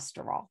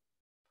cholesterol.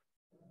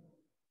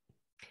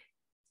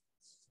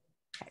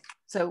 Okay.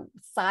 So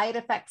side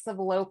effects of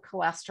low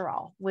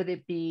cholesterol, would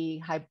it be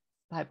high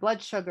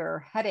blood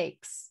sugar,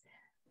 headaches,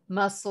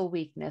 muscle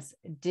weakness,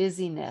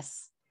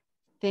 dizziness,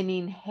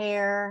 thinning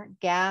hair,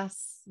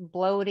 gas,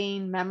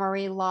 bloating,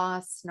 memory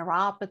loss,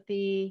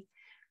 neuropathy,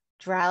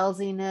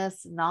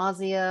 drowsiness,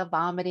 nausea,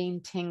 vomiting,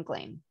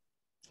 tingling.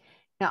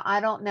 Now, I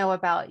don't know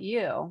about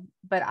you,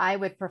 but I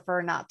would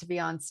prefer not to be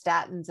on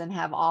statins and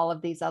have all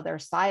of these other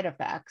side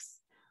effects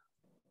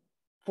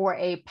for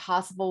a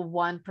possible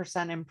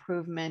 1%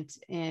 improvement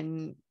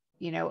in,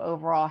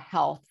 overall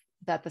health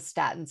that the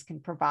statins can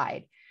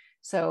provide.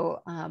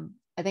 So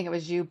I think it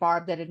was you,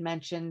 Barb, that had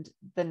mentioned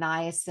the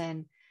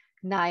niacin.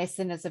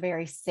 Niacin is a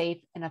very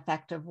safe and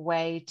effective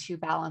way to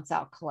balance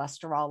out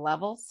cholesterol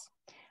levels.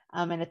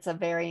 And it's a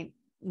very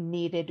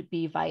needed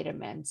B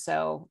vitamin.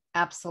 So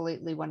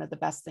absolutely one of the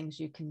best things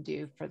you can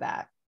do for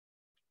that.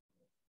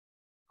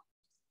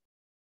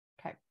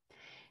 Okay.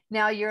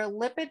 Now your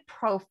lipid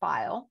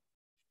profile,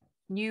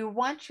 you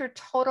want your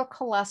total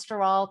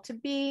cholesterol to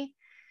be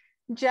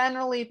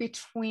generally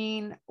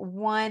between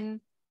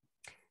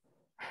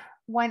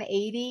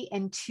 180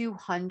 and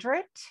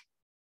 200.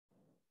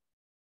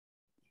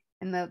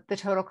 And the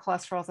total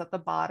cholesterol is at the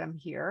bottom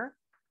here.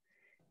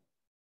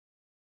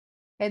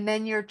 And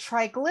then your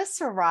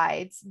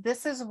triglycerides,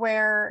 this is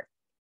where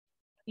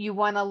you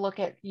want to look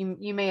at,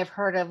 you may have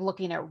heard of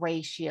looking at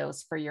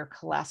ratios for your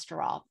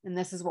cholesterol. And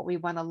this is what we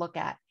want to look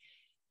at.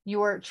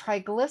 Your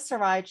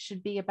triglycerides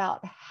should be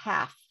about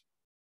half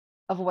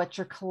of what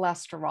your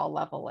cholesterol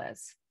level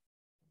is.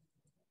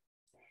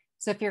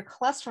 So if your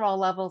cholesterol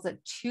level is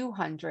at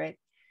 200,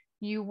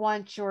 you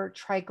want your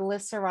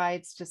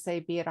triglycerides to say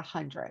be at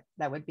 100.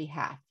 That would be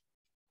half.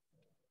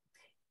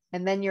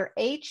 And then your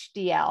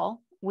HDL,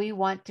 we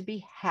want to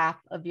be half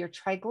of your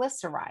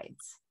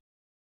triglycerides.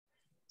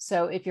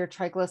 So if your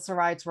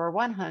triglycerides were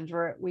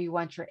 100, we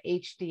want your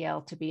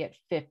HDL to be at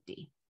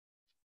 50.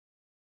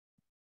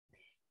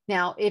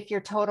 Now, if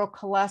your total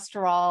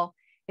cholesterol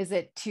is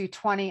at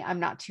 220, I'm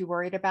not too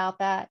worried about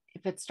that.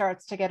 If it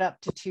starts to get up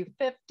to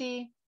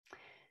 250,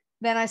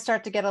 then I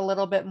start to get a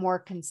little bit more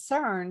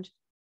concerned.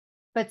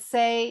 But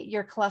say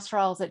your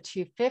cholesterol is at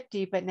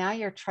 250, but now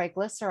your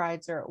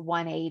triglycerides are at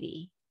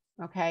 180,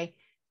 okay?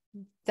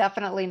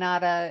 Definitely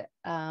not a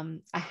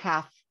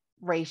half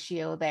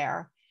ratio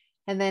there.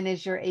 And then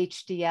is your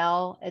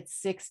HDL at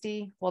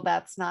 60? Well,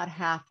 that's not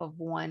half of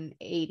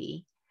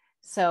 180.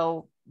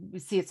 So you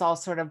see it's all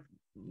sort of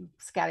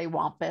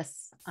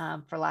scattywampus,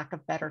 for lack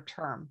of better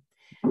term.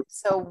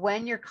 So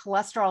when your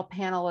cholesterol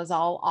panel is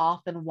all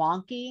off and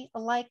wonky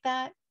like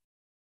that,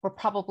 we're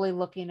probably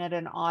looking at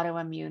an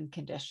autoimmune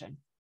condition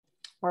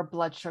or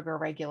blood sugar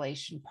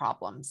regulation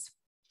problems.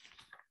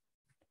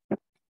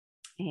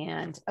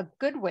 And a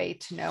good way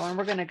to know, and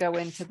we're going to go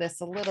into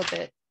this a little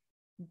bit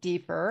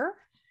deeper.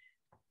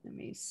 Let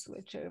me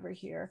switch over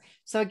here.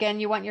 So again,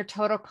 you want your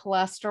total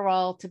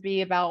cholesterol to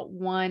be about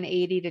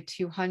 180 to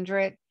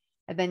 200.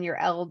 And then your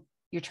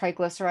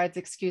triglycerides,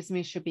 excuse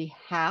me, should be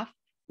half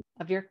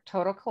of your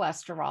total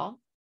cholesterol.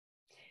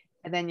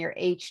 And then your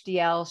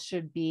HDL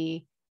should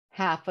be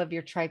half of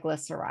your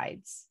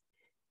triglycerides.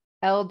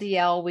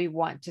 LDL, we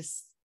want to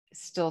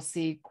still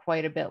see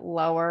quite a bit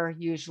lower,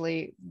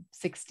 usually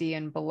 60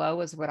 and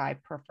below is what I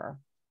prefer.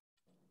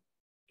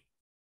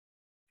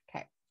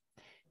 Okay.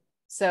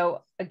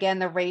 So again,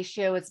 the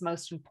ratio is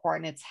most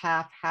important. It's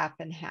half, half,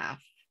 and half.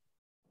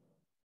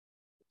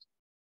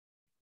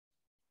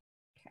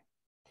 Okay.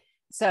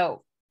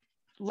 So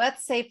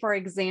let's say, for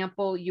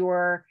example,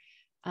 your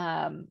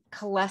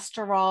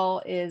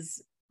cholesterol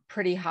is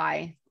pretty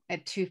high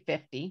at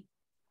 250.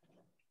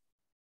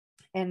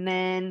 And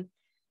then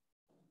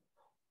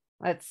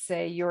let's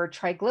say your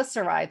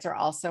triglycerides are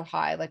also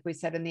high, like we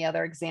said in the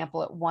other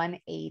example, at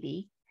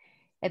 180.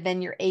 And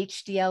then your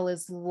HDL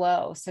is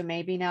low. So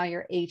maybe now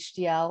your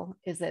HDL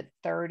is at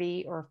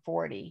 30 or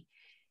 40.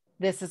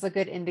 This is a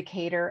good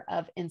indicator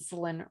of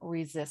insulin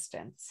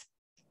resistance.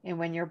 And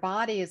when your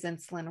body is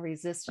insulin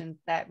resistant,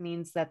 that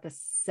means that the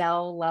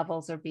cell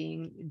levels are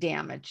being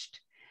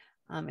damaged.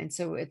 And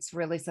so it's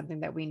really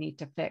something that we need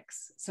to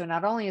fix. So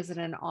not only is it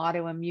an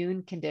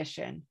autoimmune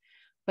condition,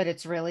 but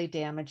it's really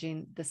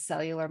damaging the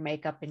cellular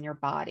makeup in your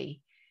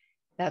body.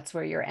 That's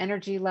where your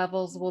energy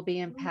levels will be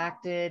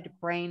impacted,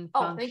 brain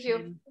function. Oh, thank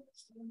you.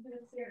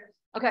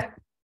 Okay.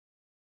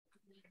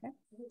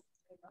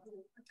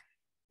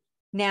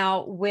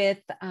 Now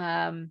with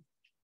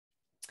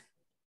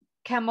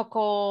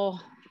chemical,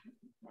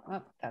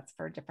 oh, that's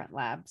for a different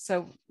lab.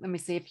 So let me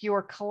see, if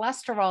your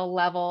cholesterol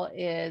level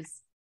is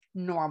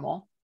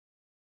normal,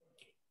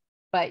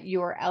 but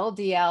your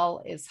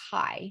LDL is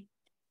high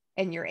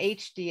and your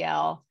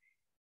HDL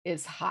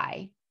is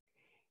high,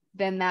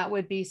 then that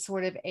would be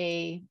sort of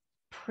a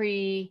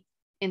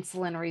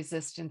pre-insulin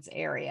resistance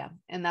area.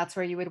 And that's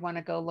where you would want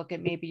to go look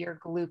at maybe your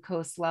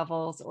glucose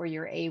levels or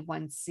your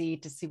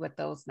A1C to see what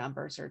those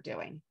numbers are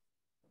doing.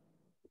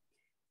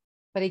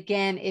 But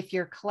again, if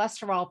your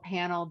cholesterol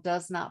panel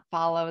does not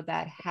follow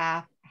that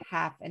half,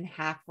 half, and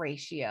half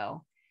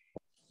ratio,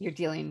 you're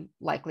dealing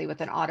likely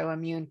with an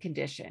autoimmune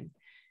condition.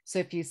 So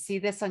if you see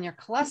this on your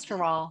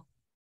cholesterol,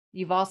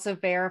 you've also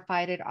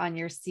verified it on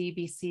your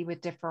CBC with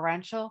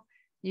differential,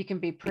 you can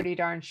be pretty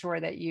darn sure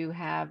that you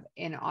have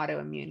an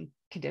autoimmune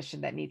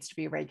condition that needs to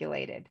be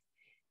regulated.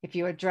 If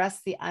you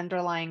address the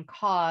underlying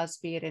cause,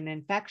 be it an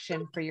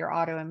infection for your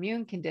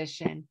autoimmune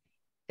condition,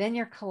 then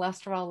your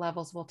cholesterol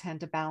levels will tend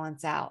to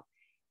balance out,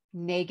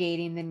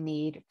 negating the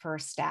need for a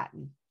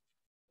statin.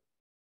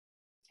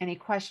 Any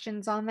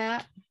questions on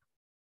that?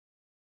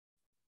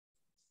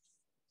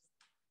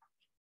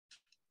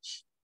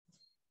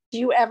 Do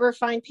you ever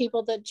find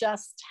people that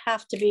just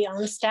have to be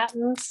on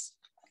statins?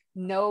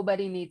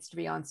 Nobody needs to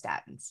be on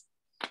statins.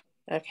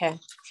 Okay.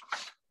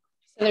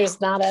 So there's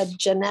not a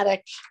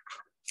genetic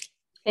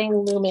thing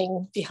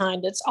looming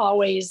behind. There's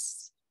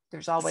always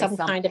some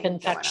kind of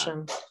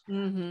infection.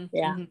 Mm-hmm,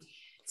 yeah. Mm-hmm.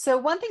 So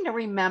one thing to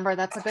remember,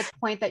 that's a good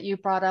point that you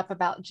brought up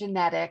about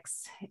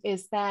genetics,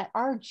 is that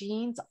our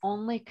genes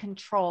only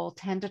control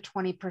 10 to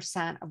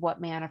 20% of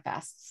what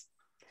manifests.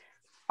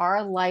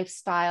 Our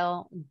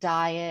lifestyle,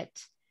 diet,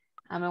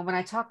 and when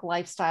I talk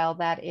lifestyle,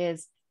 that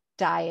is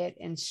diet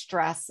and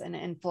stress and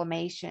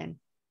inflammation.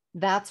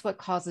 That's what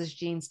causes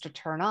genes to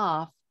turn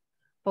off.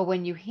 But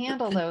when you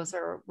handle those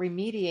or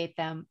remediate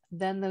them,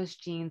 then those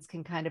genes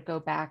can kind of go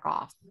back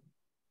off.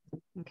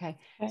 Okay.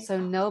 So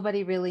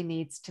nobody really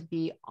needs to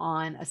be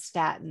on a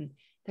statin.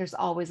 There's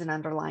always an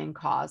underlying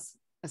cause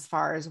as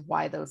far as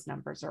why those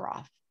numbers are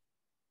off.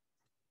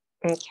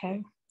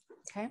 Okay.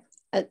 Okay.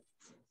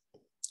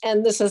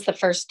 And this is the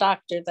first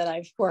doctor that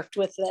I've worked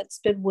with that's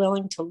been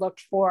willing to look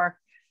for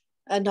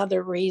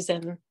another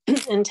reason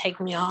and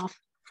take me off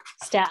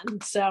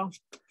statins. So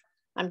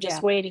I'm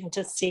just waiting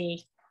to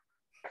see.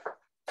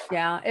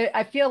 Yeah,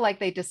 I feel like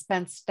they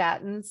dispense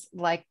statins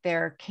like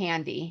they're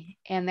candy.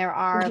 And there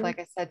are, like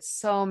I said,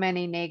 so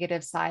many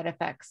negative side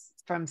effects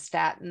from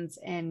statins.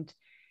 And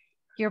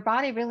your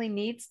body really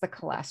needs the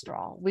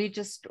cholesterol. We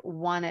just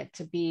want it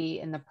to be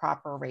in the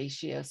proper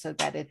ratio so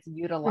that it's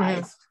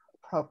utilized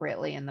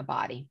appropriately in the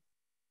body.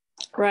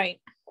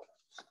 Right.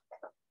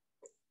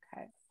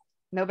 Okay.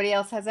 Nobody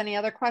else has any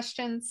other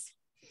questions?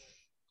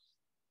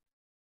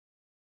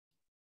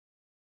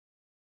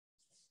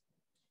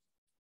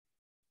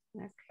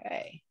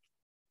 Okay.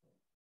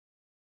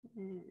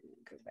 And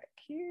go back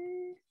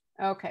here.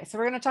 Okay, so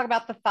we're going to talk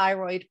about the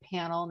thyroid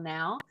panel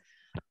now.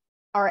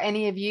 Are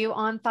any of you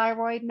on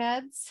thyroid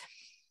meds?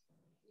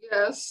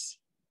 Yes.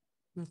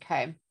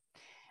 Okay.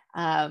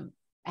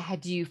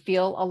 Do you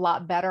feel a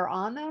lot better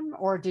on them,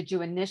 or did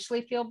you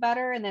initially feel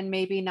better and then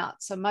maybe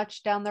not so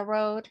much down the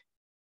road?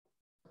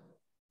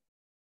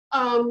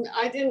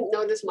 I didn't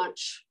notice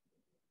much.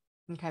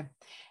 Okay.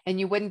 And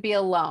you wouldn't be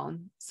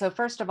alone. So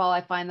first of all,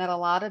 I find that a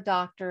lot of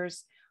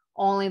doctors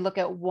only look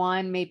at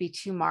one, maybe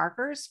two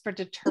markers for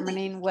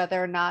determining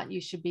whether or not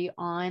you should be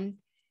on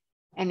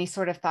any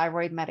sort of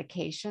thyroid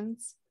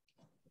medications.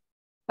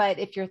 But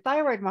if your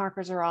thyroid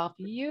markers are off,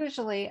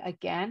 usually,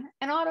 again,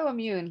 an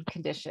autoimmune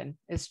condition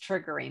is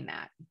triggering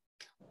that,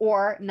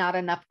 or not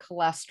enough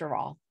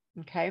cholesterol,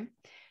 okay?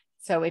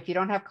 So if you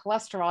don't have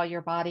cholesterol,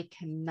 your body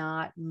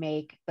cannot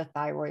make the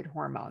thyroid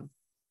hormone.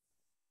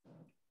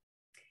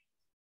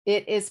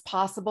 It is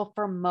possible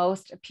for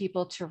most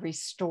people to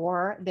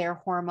restore their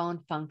hormone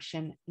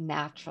function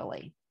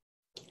naturally.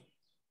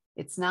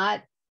 It's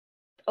not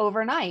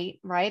overnight,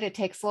 right? It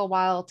takes a little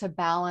while to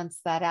balance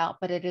that out,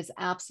 but it is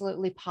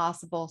absolutely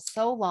possible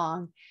so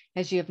long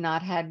as you have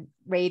not had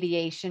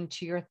radiation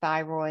to your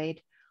thyroid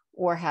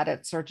or had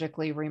it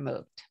surgically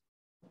removed.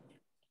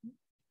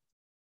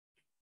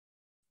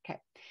 Okay,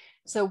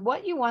 so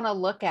what you want to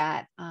look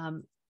at,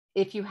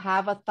 if you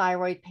have a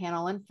thyroid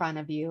panel in front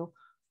of you,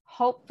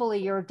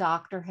 hopefully your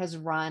doctor has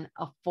run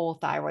a full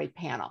thyroid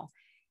panel.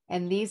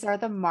 And these are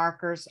the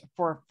markers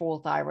for a full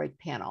thyroid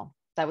panel.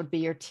 That would be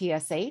your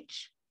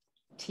TSH,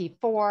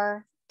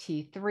 T4,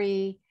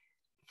 T3,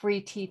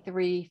 free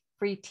T3,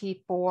 free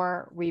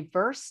T4,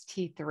 reverse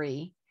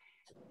T3,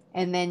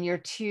 and then your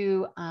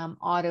two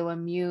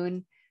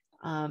autoimmune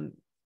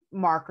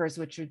markers,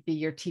 which would be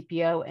your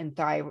TPO and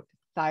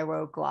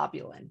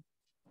thyroglobulin.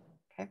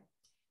 Okay.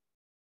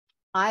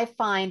 I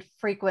find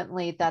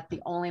frequently that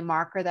the only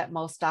marker that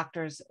most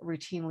doctors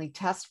routinely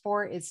test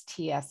for is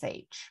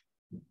TSH.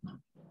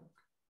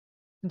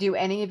 Do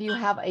any of you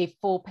have a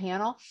full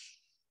panel?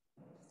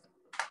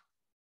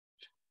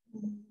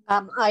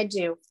 I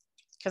do,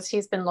 because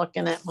he's been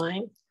looking at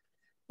mine.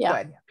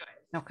 Yeah. Good.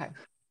 Okay.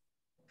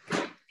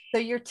 So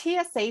your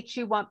TSH,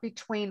 you want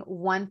between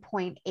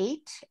 1.8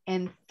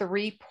 and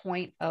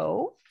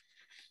 3.0.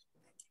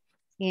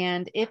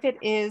 And if it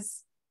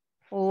is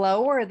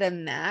lower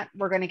than that,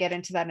 we're going to get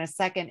into that in a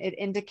second, it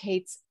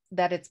indicates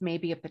that it's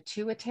maybe a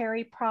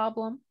pituitary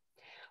problem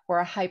or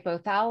a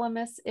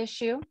hypothalamus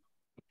issue.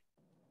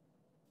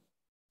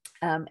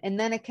 And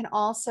then it can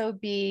also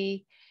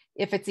be,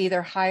 if it's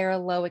either high or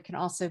low, it can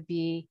also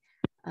be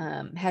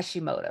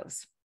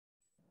Hashimoto's.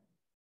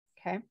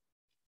 Okay.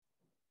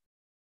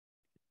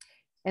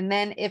 And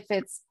then if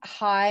it's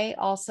high,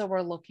 also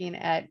we're looking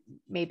at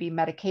maybe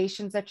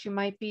medications that you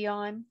might be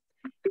on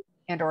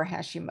and or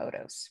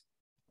Hashimoto's.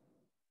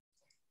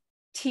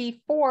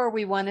 T4,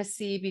 we want to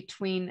see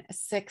between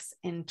 6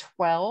 and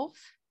 12.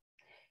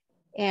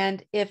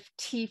 And if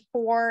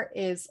T4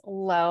 is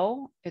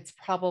low, it's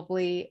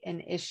probably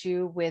an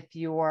issue with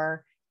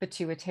your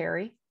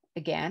pituitary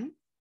again.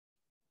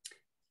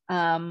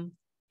 And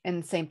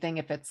same thing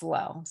if it's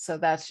low. So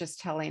that's just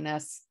telling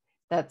us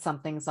that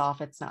something's off.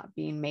 It's not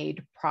being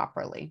made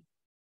properly.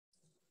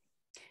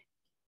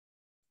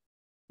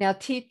 Now,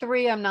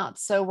 T3, I'm not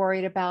so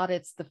worried about.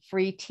 It's the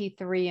free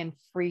T3 and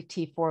free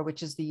T4,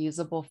 which is the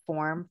usable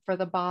form for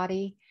the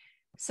body.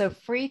 So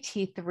free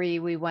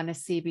T3, we want to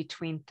see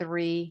between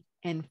 3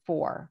 and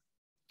 4.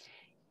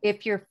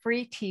 If your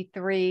free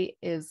T3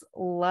 is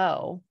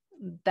low,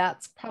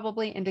 that's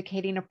probably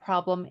indicating a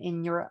problem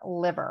in your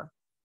liver.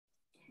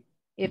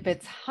 If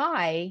it's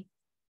high,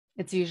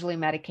 it's usually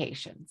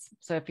medications.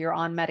 So if you're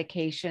on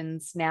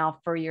medications now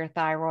for your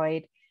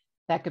thyroid,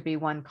 that could be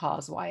one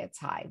cause why it's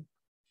high.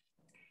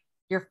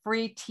 Your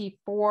free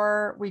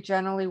T4, we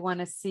generally want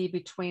to see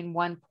between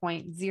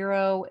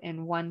 1.0 and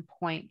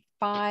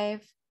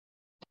 1.5.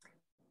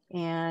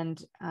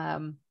 And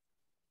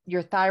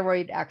your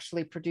thyroid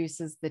actually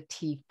produces the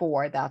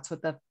T4. That's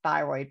what the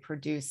thyroid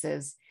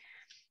produces.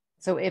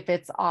 So if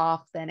it's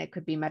off, then it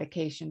could be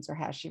medications or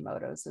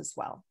Hashimoto's as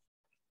well.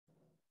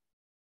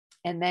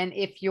 And then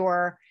if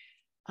your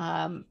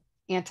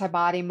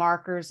antibody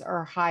markers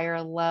are high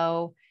or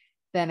low,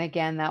 then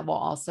again, that will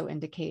also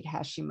indicate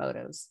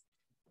Hashimoto's.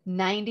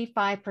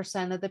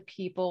 95% of the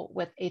people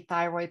with a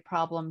thyroid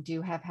problem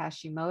do have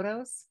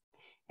Hashimoto's,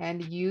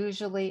 and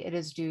usually it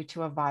is due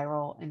to a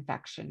viral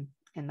infection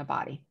in the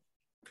body.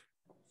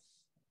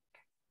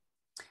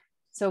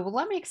 So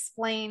let me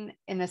explain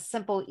in a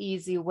simple,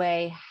 easy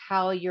way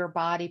how your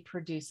body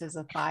produces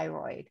a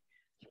thyroid.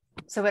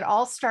 So it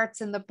all starts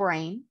in the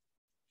brain,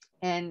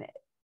 and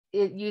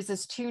it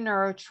uses two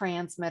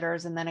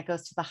neurotransmitters, and then it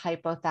goes to the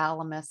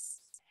hypothalamus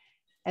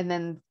and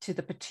then to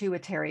the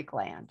pituitary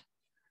gland.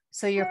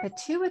 So your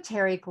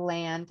pituitary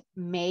gland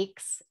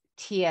makes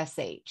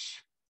TSH.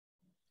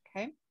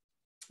 Okay.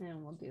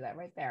 And we'll do that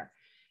right there.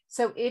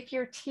 So if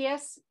your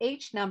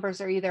TSH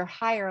numbers are either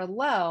high or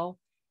low,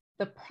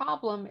 the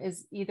problem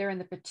is either in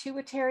the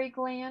pituitary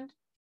gland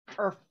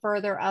or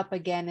further up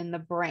again in the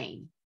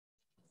brain.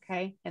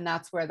 Okay. And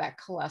that's where that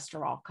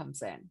cholesterol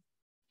comes in.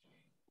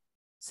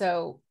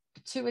 So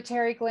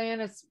pituitary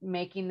gland is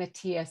making the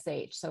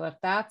TSH. So if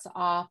that's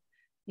off,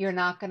 you're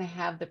not going to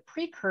have the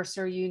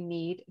precursor you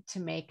need to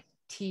make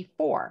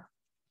T4.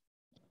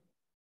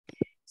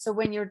 So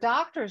when your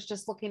doctor is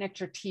just looking at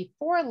your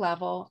T4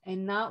 level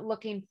and not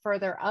looking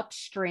further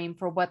upstream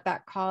for what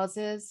that cause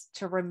is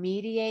to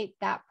remediate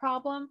that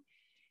problem,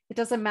 it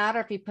doesn't matter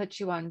if he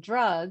puts you on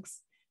drugs,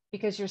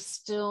 because you're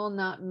still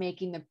not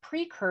making the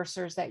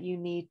precursors that you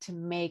need to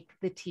make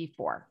the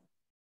T4.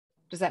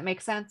 Does that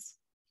make sense?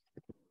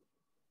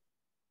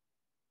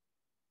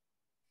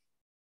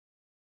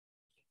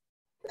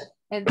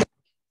 And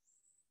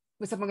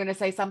was someone going to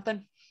say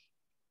something?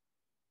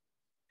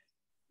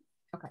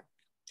 Okay.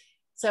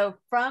 So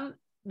from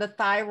the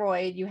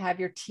thyroid, you have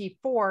your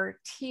T4.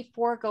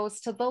 T4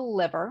 goes to the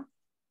liver.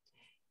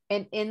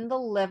 And in the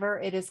liver,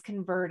 it is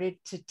converted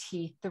to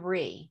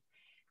T3.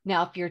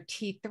 Now, if your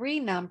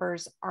T3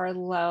 numbers are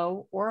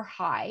low or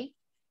high,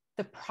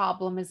 the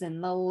problem is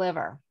in the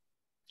liver.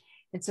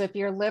 And so if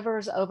your liver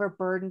is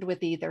overburdened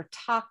with either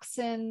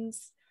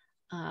toxins,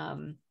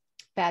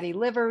 fatty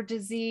liver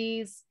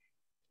disease,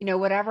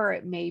 whatever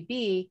it may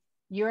be,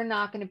 you're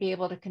not going to be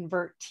able to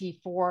convert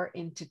T4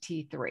 into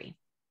T3.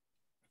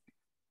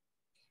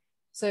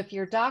 So if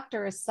your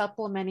doctor is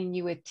supplementing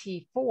you with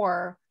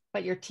T4,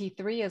 but your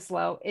T3 is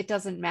low, it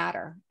doesn't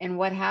matter. And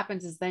what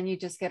happens is then you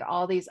just get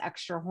all these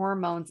extra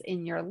hormones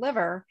in your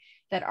liver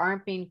that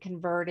aren't being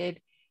converted,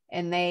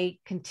 and they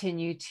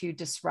continue to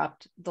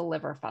disrupt the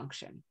liver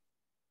function.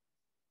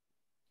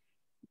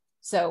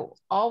 So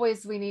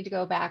always we need to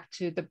go back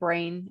to the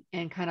brain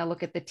and kind of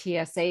look at the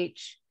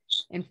TSH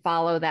and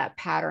follow that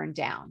pattern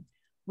down.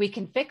 We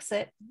can fix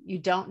it. You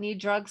don't need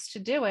drugs to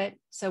do it.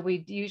 So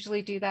we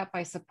usually do that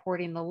by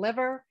supporting the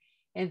liver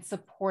and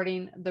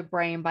supporting the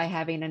brain by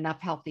having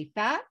enough healthy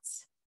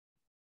fats,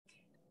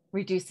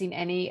 reducing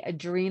any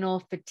adrenal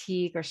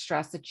fatigue or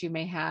stress that you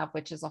may have,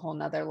 which is a whole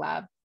nother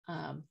lab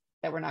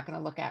that we're not going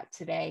to look at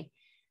today.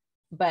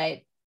 But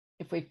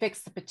if we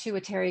fix the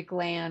pituitary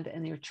gland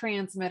and your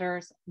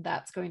transmitters,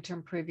 that's going to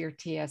improve your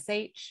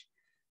TSH,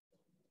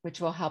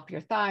 which will help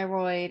your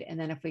thyroid. And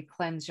then if we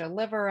cleanse your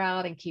liver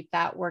out and keep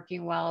that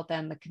working well,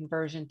 then the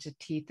conversion to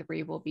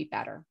T3 will be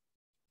better.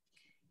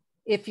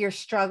 If you're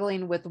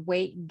struggling with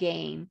weight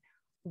gain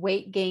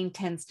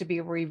tends to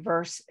be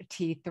reverse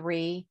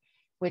T3,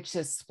 which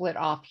is split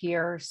off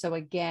here. So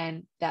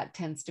again, that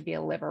tends to be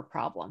a liver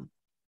problem.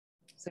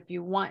 So if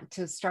you want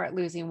to start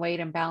losing weight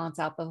and balance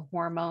out the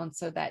hormones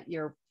so that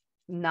you're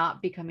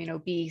not becoming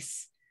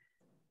obese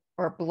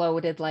or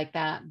bloated like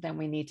that, then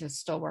we need to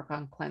still work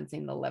on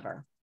cleansing the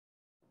liver.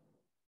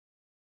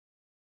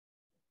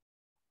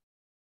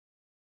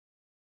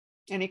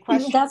 Any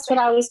questions? That's what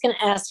I was going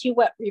to ask you.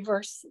 What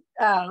reverse?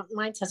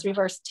 Mine says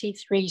reverse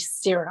T3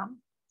 serum.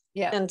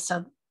 Yeah, and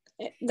so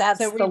that's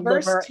the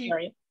liver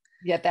area.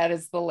 Yeah, that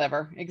is the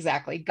liver,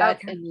 exactly.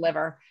 Gut and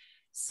liver.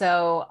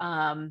 So,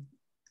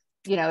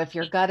 if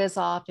your gut is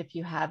off, if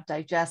you have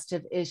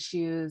digestive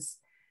issues,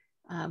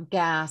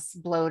 gas,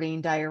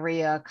 bloating,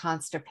 diarrhea,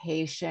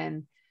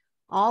 constipation,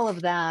 all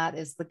of that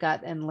is the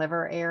gut and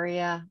liver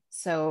area.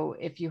 So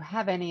if you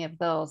have any of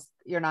those,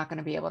 you're not going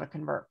to be able to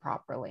convert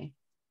properly.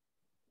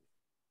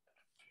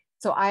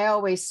 So I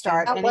always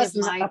start. That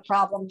wasn't a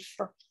problem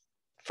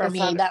for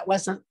me. That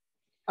wasn't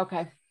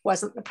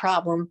the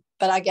problem.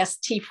 But I guess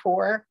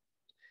T4.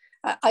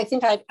 I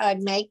think I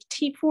make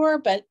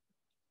T4, but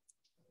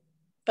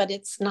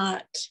it's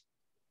not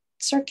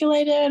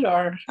circulated,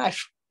 or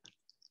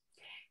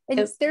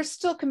and there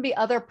still can be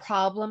other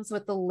problems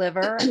with the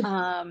liver.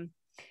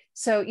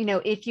 So,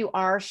 if you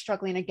are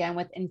struggling again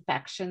with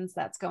infections,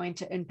 that's going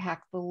to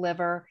impact the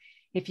liver.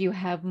 If you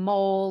have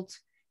mold,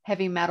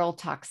 heavy metal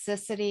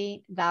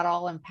toxicity, that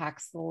all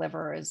impacts the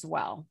liver as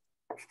well.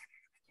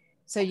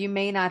 So you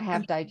may not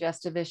have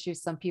digestive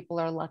issues. Some people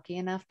are lucky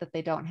enough that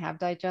they don't have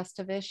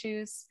digestive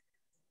issues.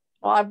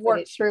 Well, I've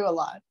worked through a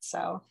lot,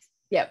 so.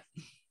 Yep.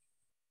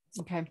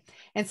 Okay.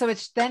 And so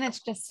it's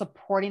just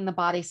supporting the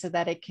body so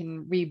that it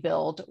can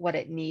rebuild what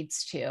it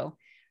needs to.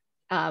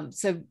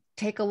 So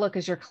take a look,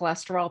 is your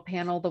cholesterol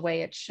panel the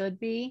way it should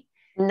be?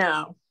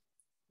 No.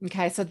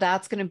 Okay. So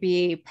that's going to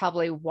be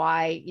probably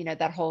why,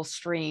 that whole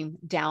stream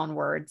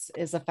downwards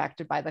is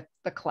affected by the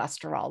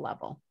cholesterol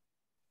level.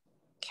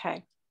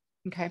 Okay.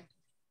 Okay.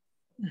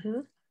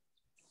 Mm-hmm.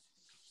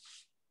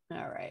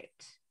 All right.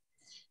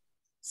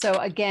 So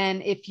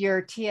again, if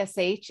your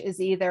TSH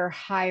is either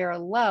high or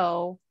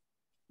low,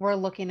 we're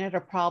looking at a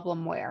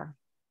problem where?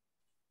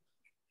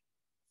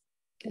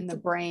 In the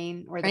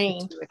brain or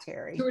the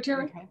pituitary.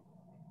 Okay.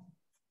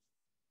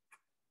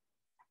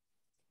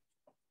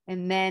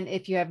 And then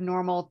if you have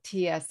normal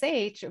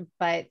TSH,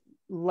 but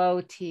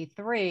low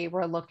T3,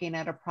 we're looking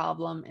at a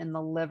problem in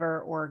the liver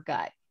or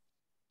gut.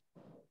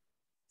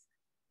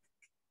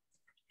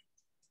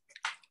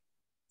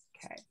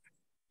 Okay.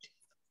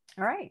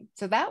 All right.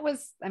 So that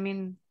was,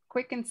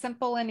 quick and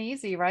simple and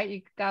easy, right?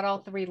 You got all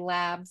three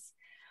labs.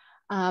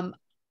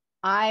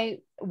 I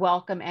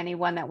welcome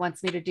anyone that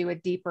wants me to do a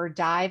deeper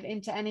dive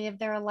into any of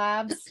their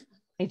labs.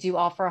 I do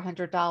offer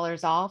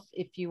 $100 off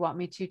if you want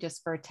me to,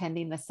 just for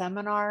attending the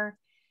seminar.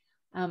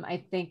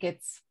 I think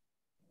it's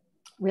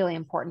really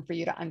important for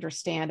you to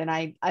understand. And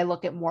I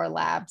look at more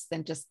labs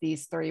than just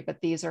these three,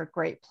 but these are a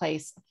great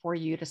place for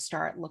you to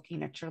start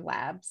looking at your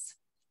labs.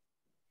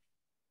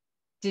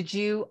 Did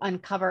you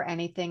uncover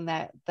anything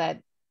that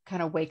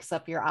kind of wakes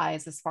up your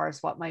eyes as far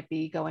as what might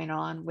be going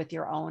on with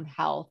your own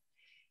health?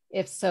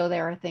 If so,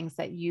 there are things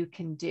that you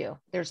can do.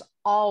 There's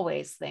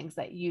always things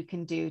that you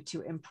can do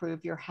to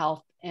improve your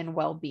health and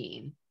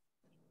well-being.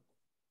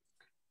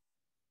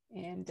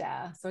 And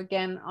so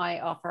again, I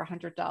offer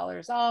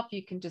 $100 off.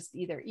 You can just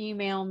either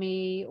email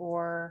me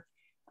or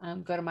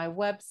go to my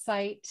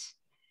website.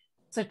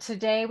 So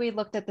today we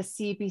looked at the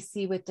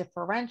CBC with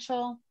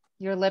differential,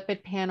 your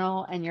lipid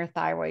panel, and your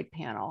thyroid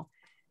panel.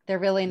 They're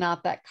really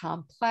not that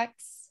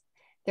complex.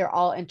 They're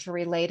all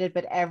interrelated,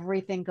 but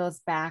everything goes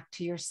back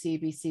to your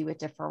CBC with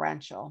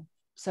differential.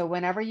 So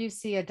whenever you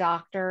see a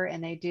doctor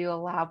and they do a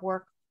lab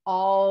work,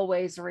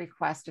 always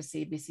request a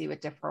CBC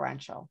with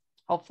differential.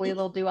 Hopefully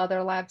they'll do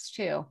other labs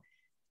too,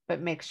 but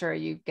make sure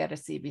you get a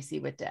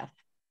CBC with diff.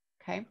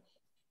 Okay.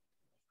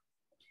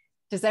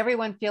 Does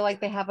everyone feel like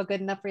they have a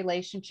good enough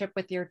relationship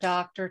with your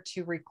doctor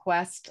to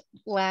request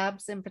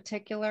labs in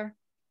particular?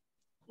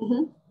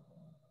 Mm-hmm.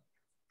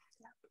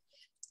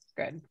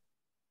 Good.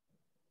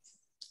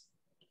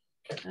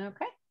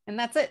 Okay. And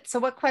that's it. So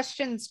what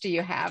questions do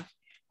you have?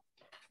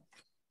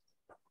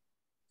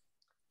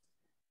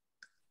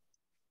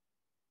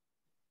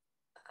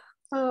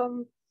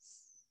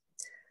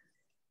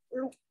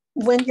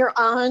 When you're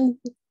on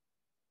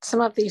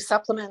some of these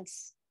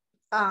supplements,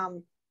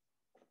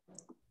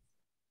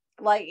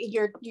 like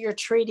you're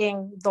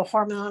treating the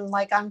hormone,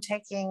 like I'm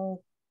taking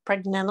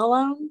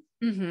pregnenolone.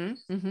 Mm-hmm,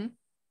 mm-hmm.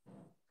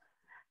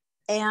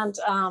 And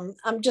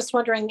I'm just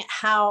wondering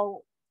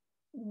how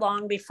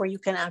long before you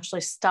can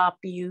actually stop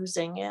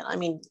using it. I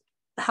mean,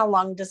 how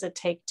long does it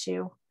take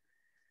to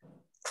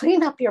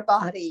clean up your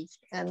body?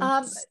 And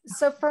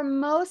so for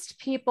most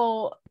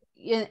people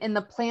in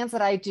the plans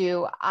that I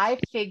do, I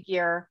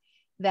figure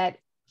that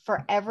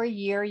for every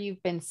year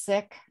you've been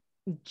sick,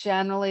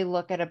 generally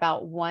look at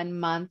about 1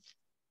 month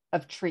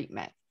of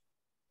treatment.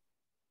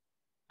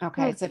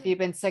 Okay. So if you've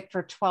been sick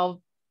for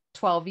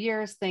 12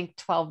 years, think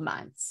 12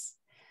 months.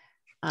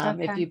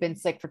 If you've been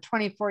sick for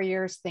 24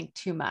 years, think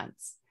 2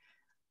 months.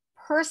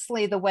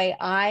 Personally, the way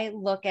I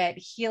look at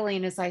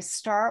healing is I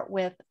start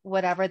with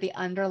whatever the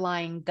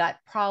underlying gut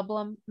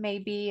problem may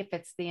be, if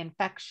it's the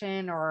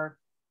infection or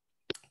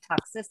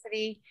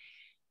toxicity,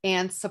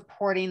 and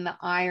supporting the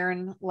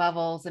iron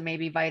levels and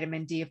maybe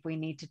vitamin D if we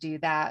need to do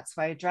that.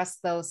 So I address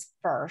those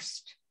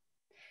first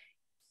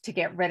to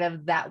get rid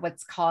of that,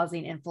 what's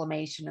causing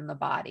inflammation in the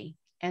body.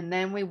 And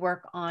then we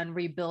work on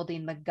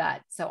rebuilding the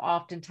gut. So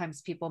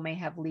oftentimes people may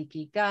have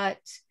leaky gut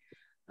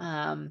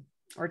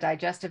or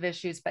digestive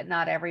issues, but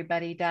not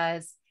everybody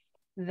does.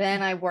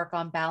 Then I work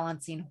on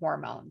balancing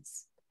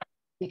hormones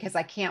because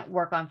I can't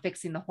work on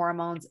fixing the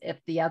hormones if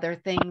the other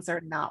things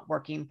are not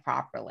working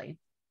properly.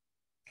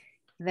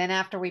 Then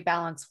after we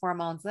balance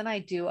hormones, then I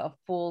do a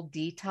full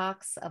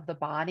detox of the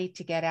body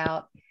to get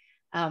out,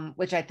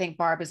 which I think,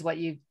 Barb, is what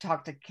you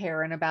talked to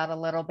Karen about a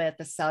little bit,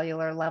 the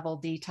cellular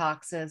level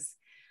detoxes.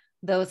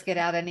 Those get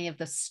out any of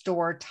the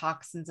stored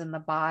toxins in the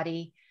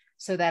body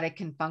so that it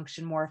can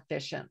function more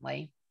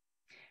efficiently.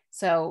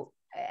 So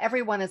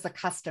everyone is a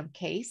custom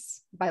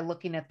case by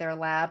looking at their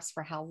labs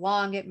for how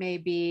long it may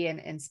be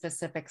and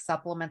specific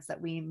supplements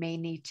that we may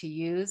need to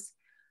use.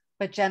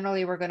 But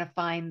generally, we're going to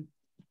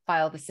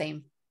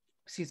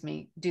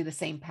do the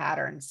same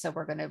patterns. So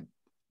we're going to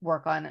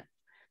work on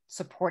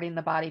supporting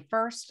the body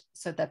first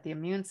so that the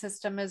immune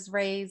system is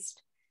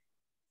raised.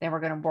 Then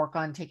we're going to work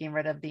on taking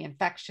rid of the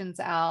infections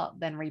out,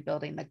 then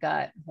rebuilding the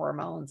gut,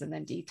 hormones, and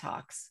then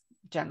detox.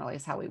 Generally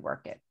is how we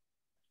work it.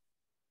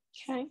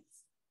 Okay.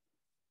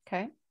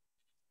 Okay.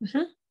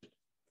 Mm-hmm.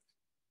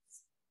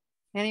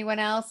 Anyone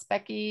else?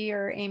 Becky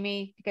or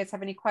Amy, you guys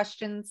have any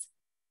questions?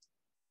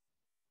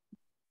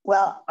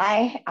 Well,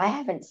 I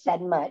haven't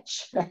said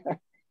much,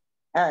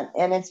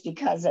 and it's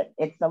because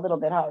it's a little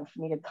bit hard for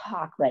me to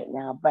talk right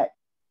now. But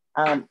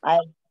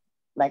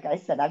like I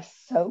said, I've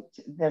soaked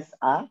this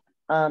up.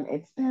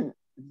 It's been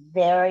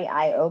very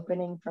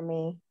eye-opening for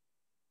me.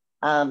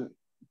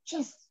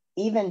 Just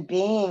even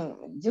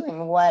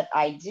doing what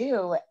I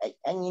do,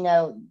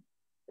 and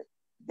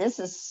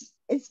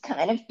it's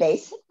kind of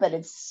basic, but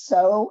it's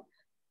so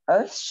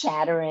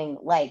earth-shattering,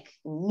 like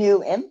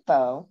new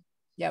info.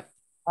 Yep.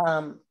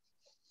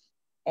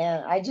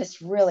 And I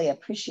just really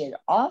appreciate it.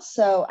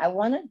 Also, I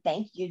want to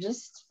thank you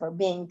just for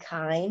being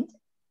kind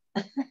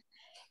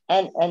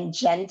and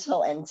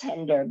gentle and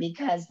tender,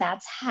 because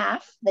that's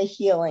half the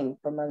healing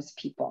for most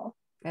people.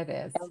 It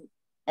is.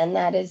 And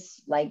that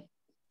is like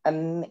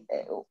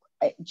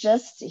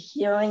just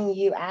hearing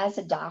you as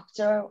a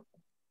doctor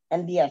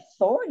and the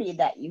authority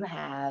that you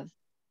have,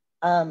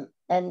 and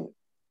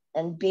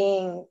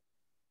being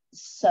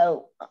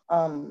so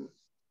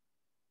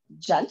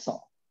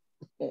gentle.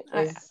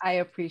 I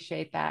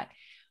appreciate that.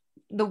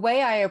 The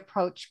way I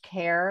approach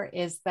care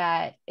is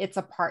that it's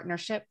a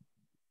partnership.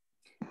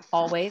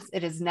 Always.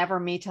 It is never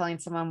me telling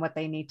someone what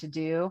they need to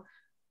do.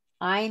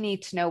 I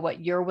need to know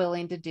what you're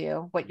willing to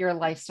do, what your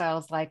lifestyle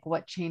is like,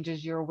 what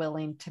changes you're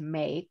willing to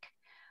make,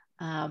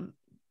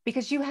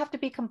 because you have to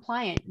be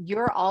compliant.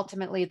 You're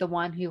ultimately the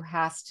one who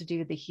has to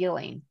do the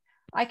healing.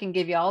 I can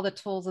give you all the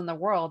tools in the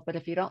world, but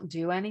if you don't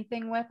do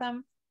anything with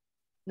them,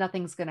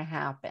 nothing's going to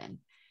happen.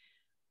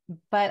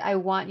 but I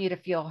want you to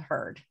feel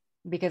heard,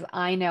 because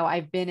I know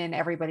I've been in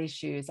everybody's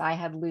shoes. I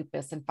had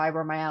lupus and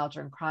fibromyalgia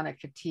and chronic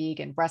fatigue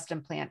and breast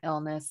implant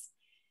illness.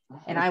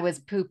 And I was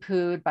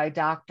poo-pooed by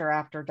doctor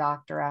after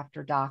doctor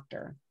after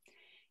doctor.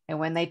 And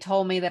when they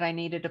told me that I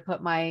needed to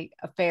put my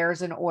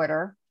affairs in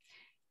order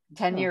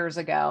 10 years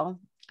ago,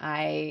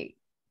 I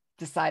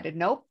decided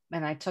nope.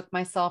 And I took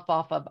myself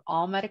off of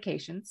all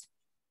medications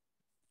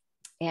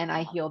and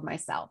I healed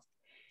myself.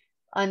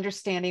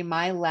 Understanding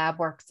my lab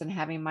works and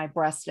having my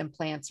breast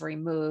implants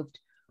removed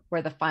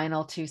were the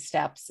final 2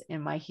 steps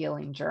in my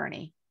healing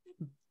journey.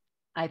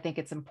 I think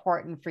it's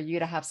important for you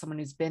to have someone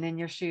who's been in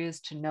your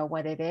shoes to know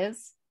what it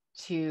is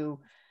to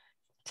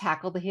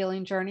tackle the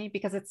healing journey,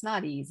 because it's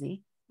not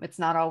easy. It's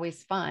not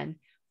always fun,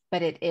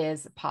 but it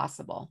is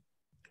possible.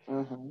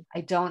 Mm-hmm. I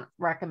don't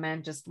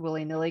recommend just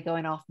willy-nilly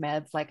going off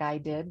meds like I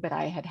did, but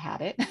I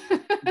had it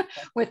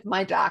with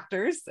my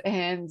doctors,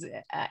 and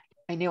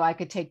I knew I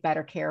could take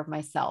better care of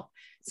myself.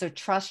 So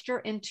trust your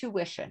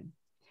intuition.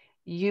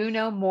 You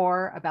know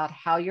more about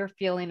how you're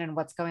feeling and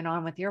what's going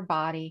on with your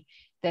body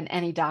than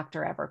any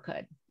doctor ever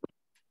could.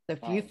 So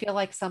if you feel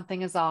like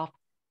something is off,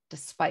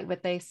 despite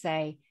what they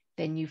say,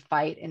 then you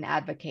fight and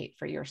advocate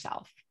for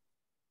yourself.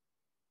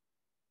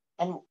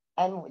 And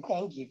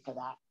thank you for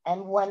that.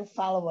 And one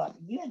follow-up,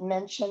 you had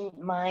mentioned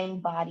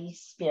mind, body,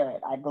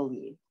 spirit, I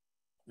believe.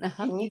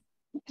 Uh-huh. Can you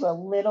do a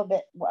little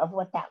bit of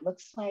what that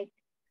looks like?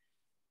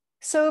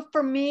 So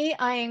for me,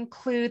 I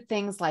include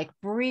things like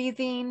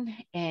breathing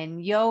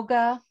and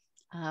yoga,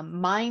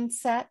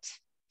 mindset,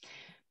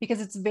 because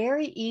it's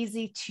very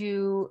easy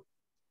to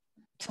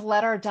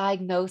let our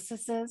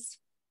diagnoses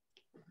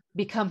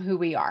become who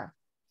we are.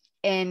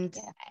 And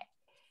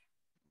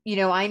you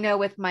know, I know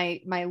with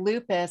my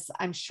lupus,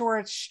 I'm sure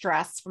it's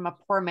stress from a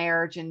poor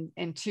marriage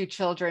and 2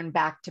 children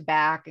back to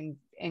back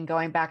and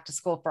going back to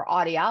school for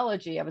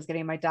audiology. I was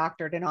getting my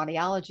doctorate in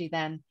audiology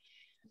then.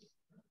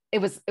 It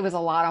was a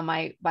lot on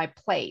my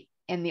plate.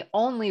 And the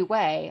only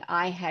way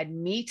I had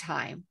me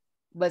time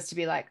was to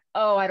be like,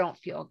 oh, I don't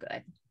feel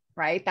good.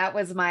 Right. That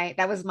was my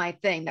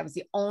thing. That was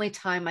the only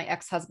time my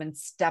ex-husband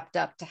stepped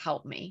up to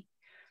help me.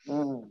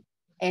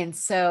 And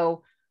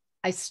so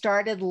I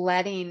started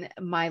letting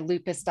my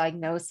lupus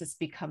diagnosis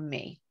become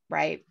me,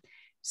 right?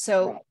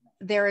 So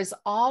there is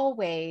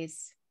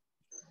always,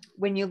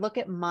 when you look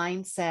at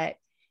mindset,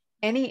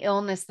 any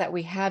illness that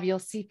we have, you'll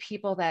see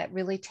people that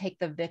really take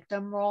the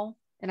victim role.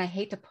 And I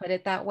hate to put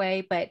it that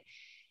way, but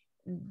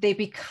they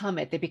become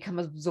it. They become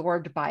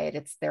absorbed by it.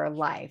 It's their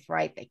life,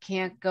 right? They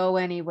can't go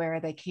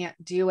anywhere. They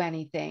can't do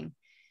anything.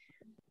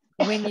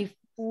 When you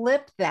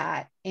flip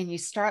that and you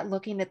start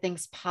looking at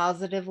things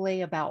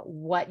positively about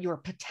what your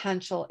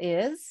potential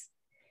is,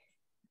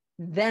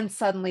 then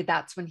suddenly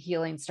that's when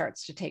healing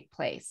starts to take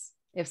place.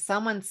 If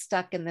someone's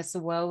stuck in this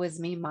woe is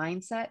me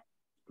mindset,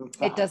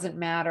 it doesn't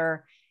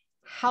matter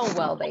how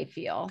well they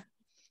feel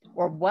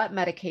or what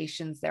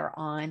medications they're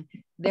on,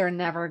 they're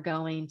never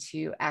going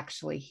to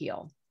actually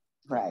heal.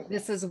 Right.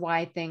 This is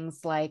why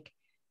things like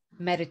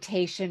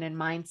meditation and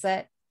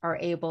mindset are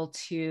able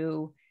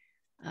to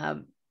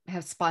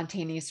have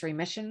spontaneous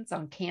remissions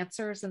on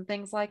cancers and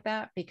things like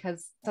that,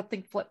 because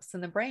something flips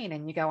in the brain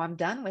and you go, I'm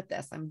done with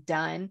this. I'm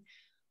done.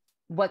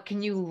 What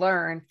can you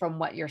learn from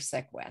what you're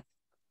sick with?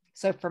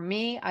 So for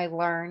me, I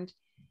learned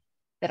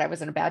that I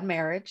was in a bad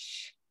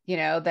marriage, you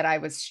know, that I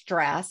was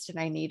stressed and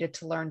I needed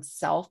to learn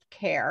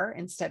self-care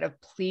instead of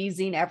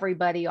pleasing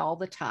everybody all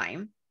the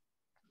time.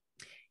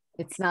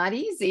 It's not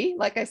easy,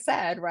 like I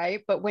said,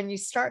 right? But when you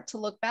start to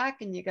look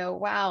back and you go,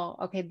 wow,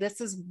 okay,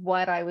 this is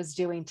what I was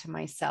doing to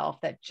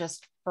myself that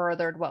just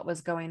furthered what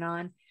was going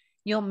on,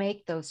 you'll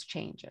make those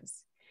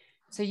changes.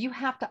 So you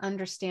have to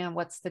understand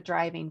what's the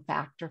driving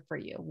factor for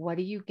you. What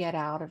do you get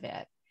out of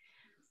it?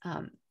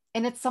 And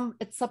it's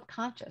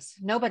subconscious.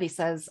 Nobody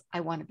says, I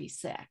want to be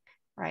sick,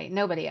 right?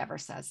 Nobody ever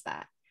says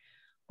that.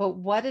 But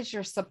what is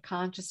your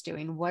subconscious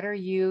doing? What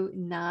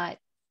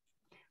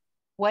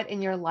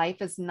in your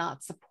life is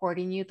not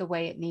supporting you the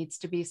way it needs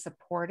to be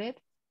supported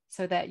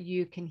so that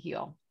you can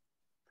heal?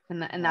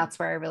 And that's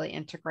where I really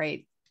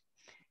integrate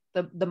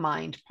the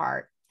mind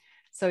part.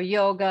 So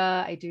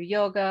yoga, I do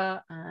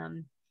yoga,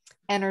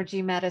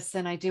 energy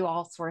medicine. I do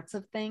all sorts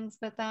of things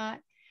with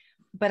that.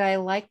 But I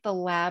like the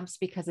labs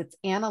because it's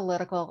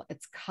analytical,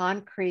 it's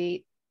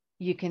concrete.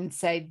 You can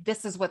say,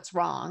 this is what's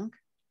wrong.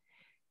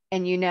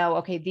 And you know,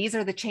 okay, these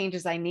are the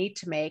changes I need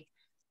to make.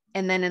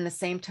 And then in the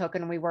same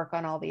token, we work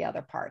on all the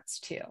other parts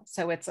too.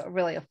 So it's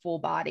really a full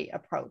body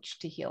approach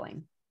to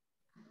healing.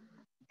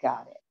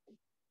 Got it.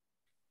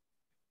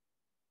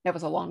 That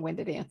was a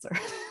long-winded answer.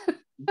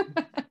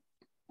 That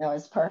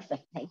was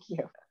perfect. Thank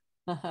you.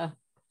 Uh-huh.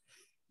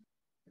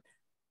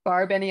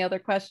 Barb, any other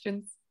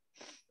questions?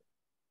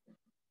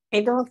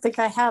 I don't think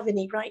I have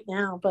any right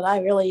now, but I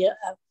really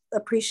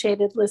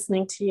appreciated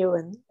listening to you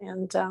and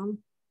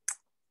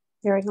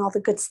hearing all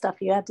the good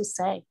stuff you had to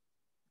say.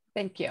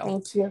 Thank you.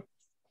 Thank you.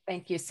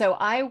 Thank you. So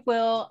I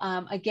will,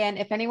 again,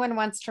 if anyone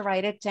wants to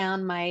write it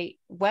down, my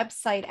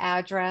website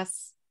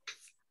address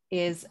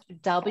is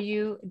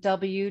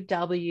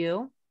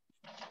www.elementshealing.com.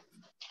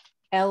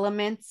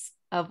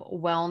 of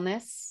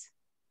wellness,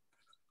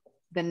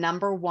 the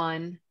number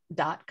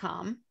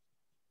one.com.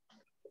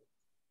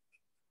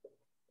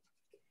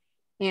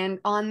 And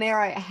on there,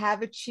 I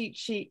have a cheat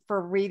sheet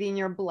for reading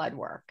your blood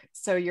work.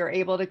 So you're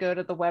able to go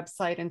to the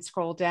website and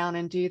scroll down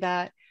and do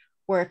that.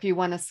 Or if you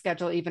want to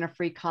schedule even a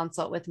free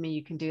consult with me,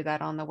 you can do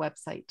that on the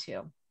website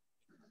too.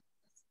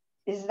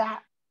 Is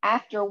that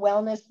after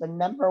wellness, the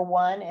number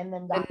one and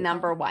then the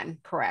number one,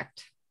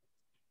 correct.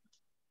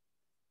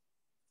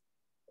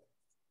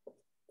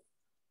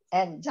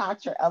 And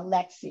Dr.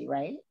 Alexi,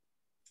 right?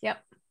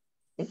 Yep.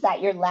 Is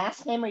that your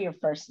last name or your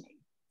first name?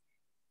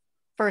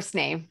 First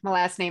name. My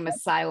last name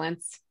is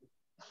Silence.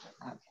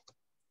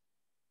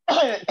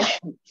 Okay.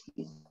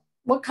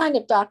 What kind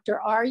of doctor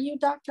are you,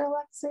 Dr.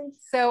 Alexi?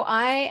 So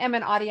I am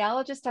an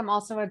audiologist. I'm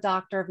also a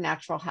doctor of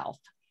natural health.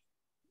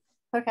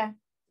 Okay.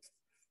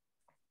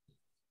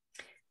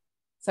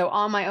 So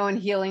on my own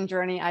healing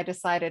journey, I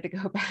decided to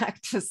go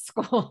back to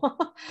school.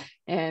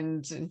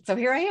 and so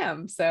here I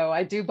am. So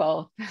I do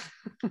both.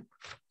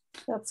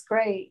 That's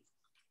great.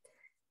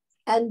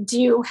 And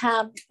do you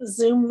have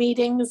Zoom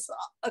meetings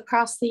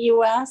across the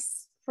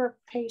US for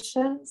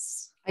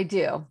patients? I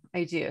do.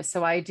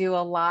 So I do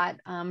a lot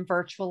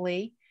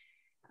virtually.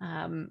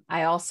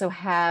 I also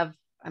have,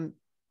 I'm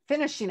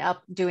finishing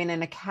up doing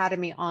an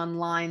academy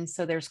online.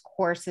 So there's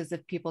courses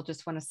if people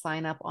just want to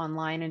sign up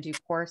online and do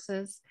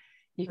courses.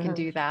 You can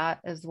do that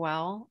as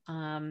well.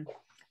 And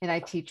I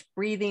teach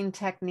breathing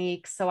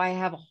techniques. So I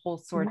have a whole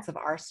sorts of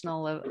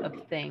arsenal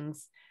of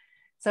things.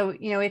 So,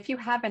 you know, if you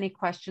have any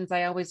questions,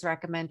 I always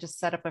recommend just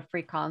set up a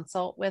free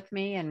consult with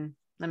me and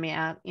let me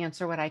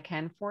answer what I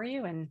can for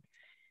you and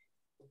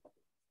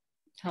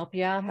help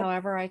you out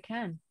however I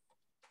can.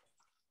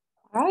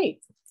 All right.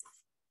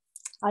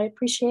 I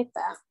appreciate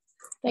that.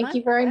 Thank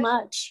you very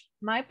much.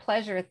 My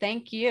pleasure.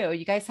 Thank you.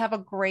 You guys have a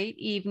great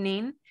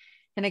evening.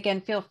 And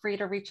again, feel free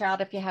to reach out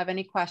if you have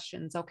any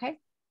questions. Okay.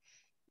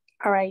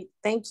 All right.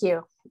 Thank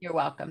you. You're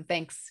welcome.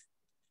 Thanks.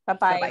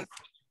 Bye-bye. Bye-bye.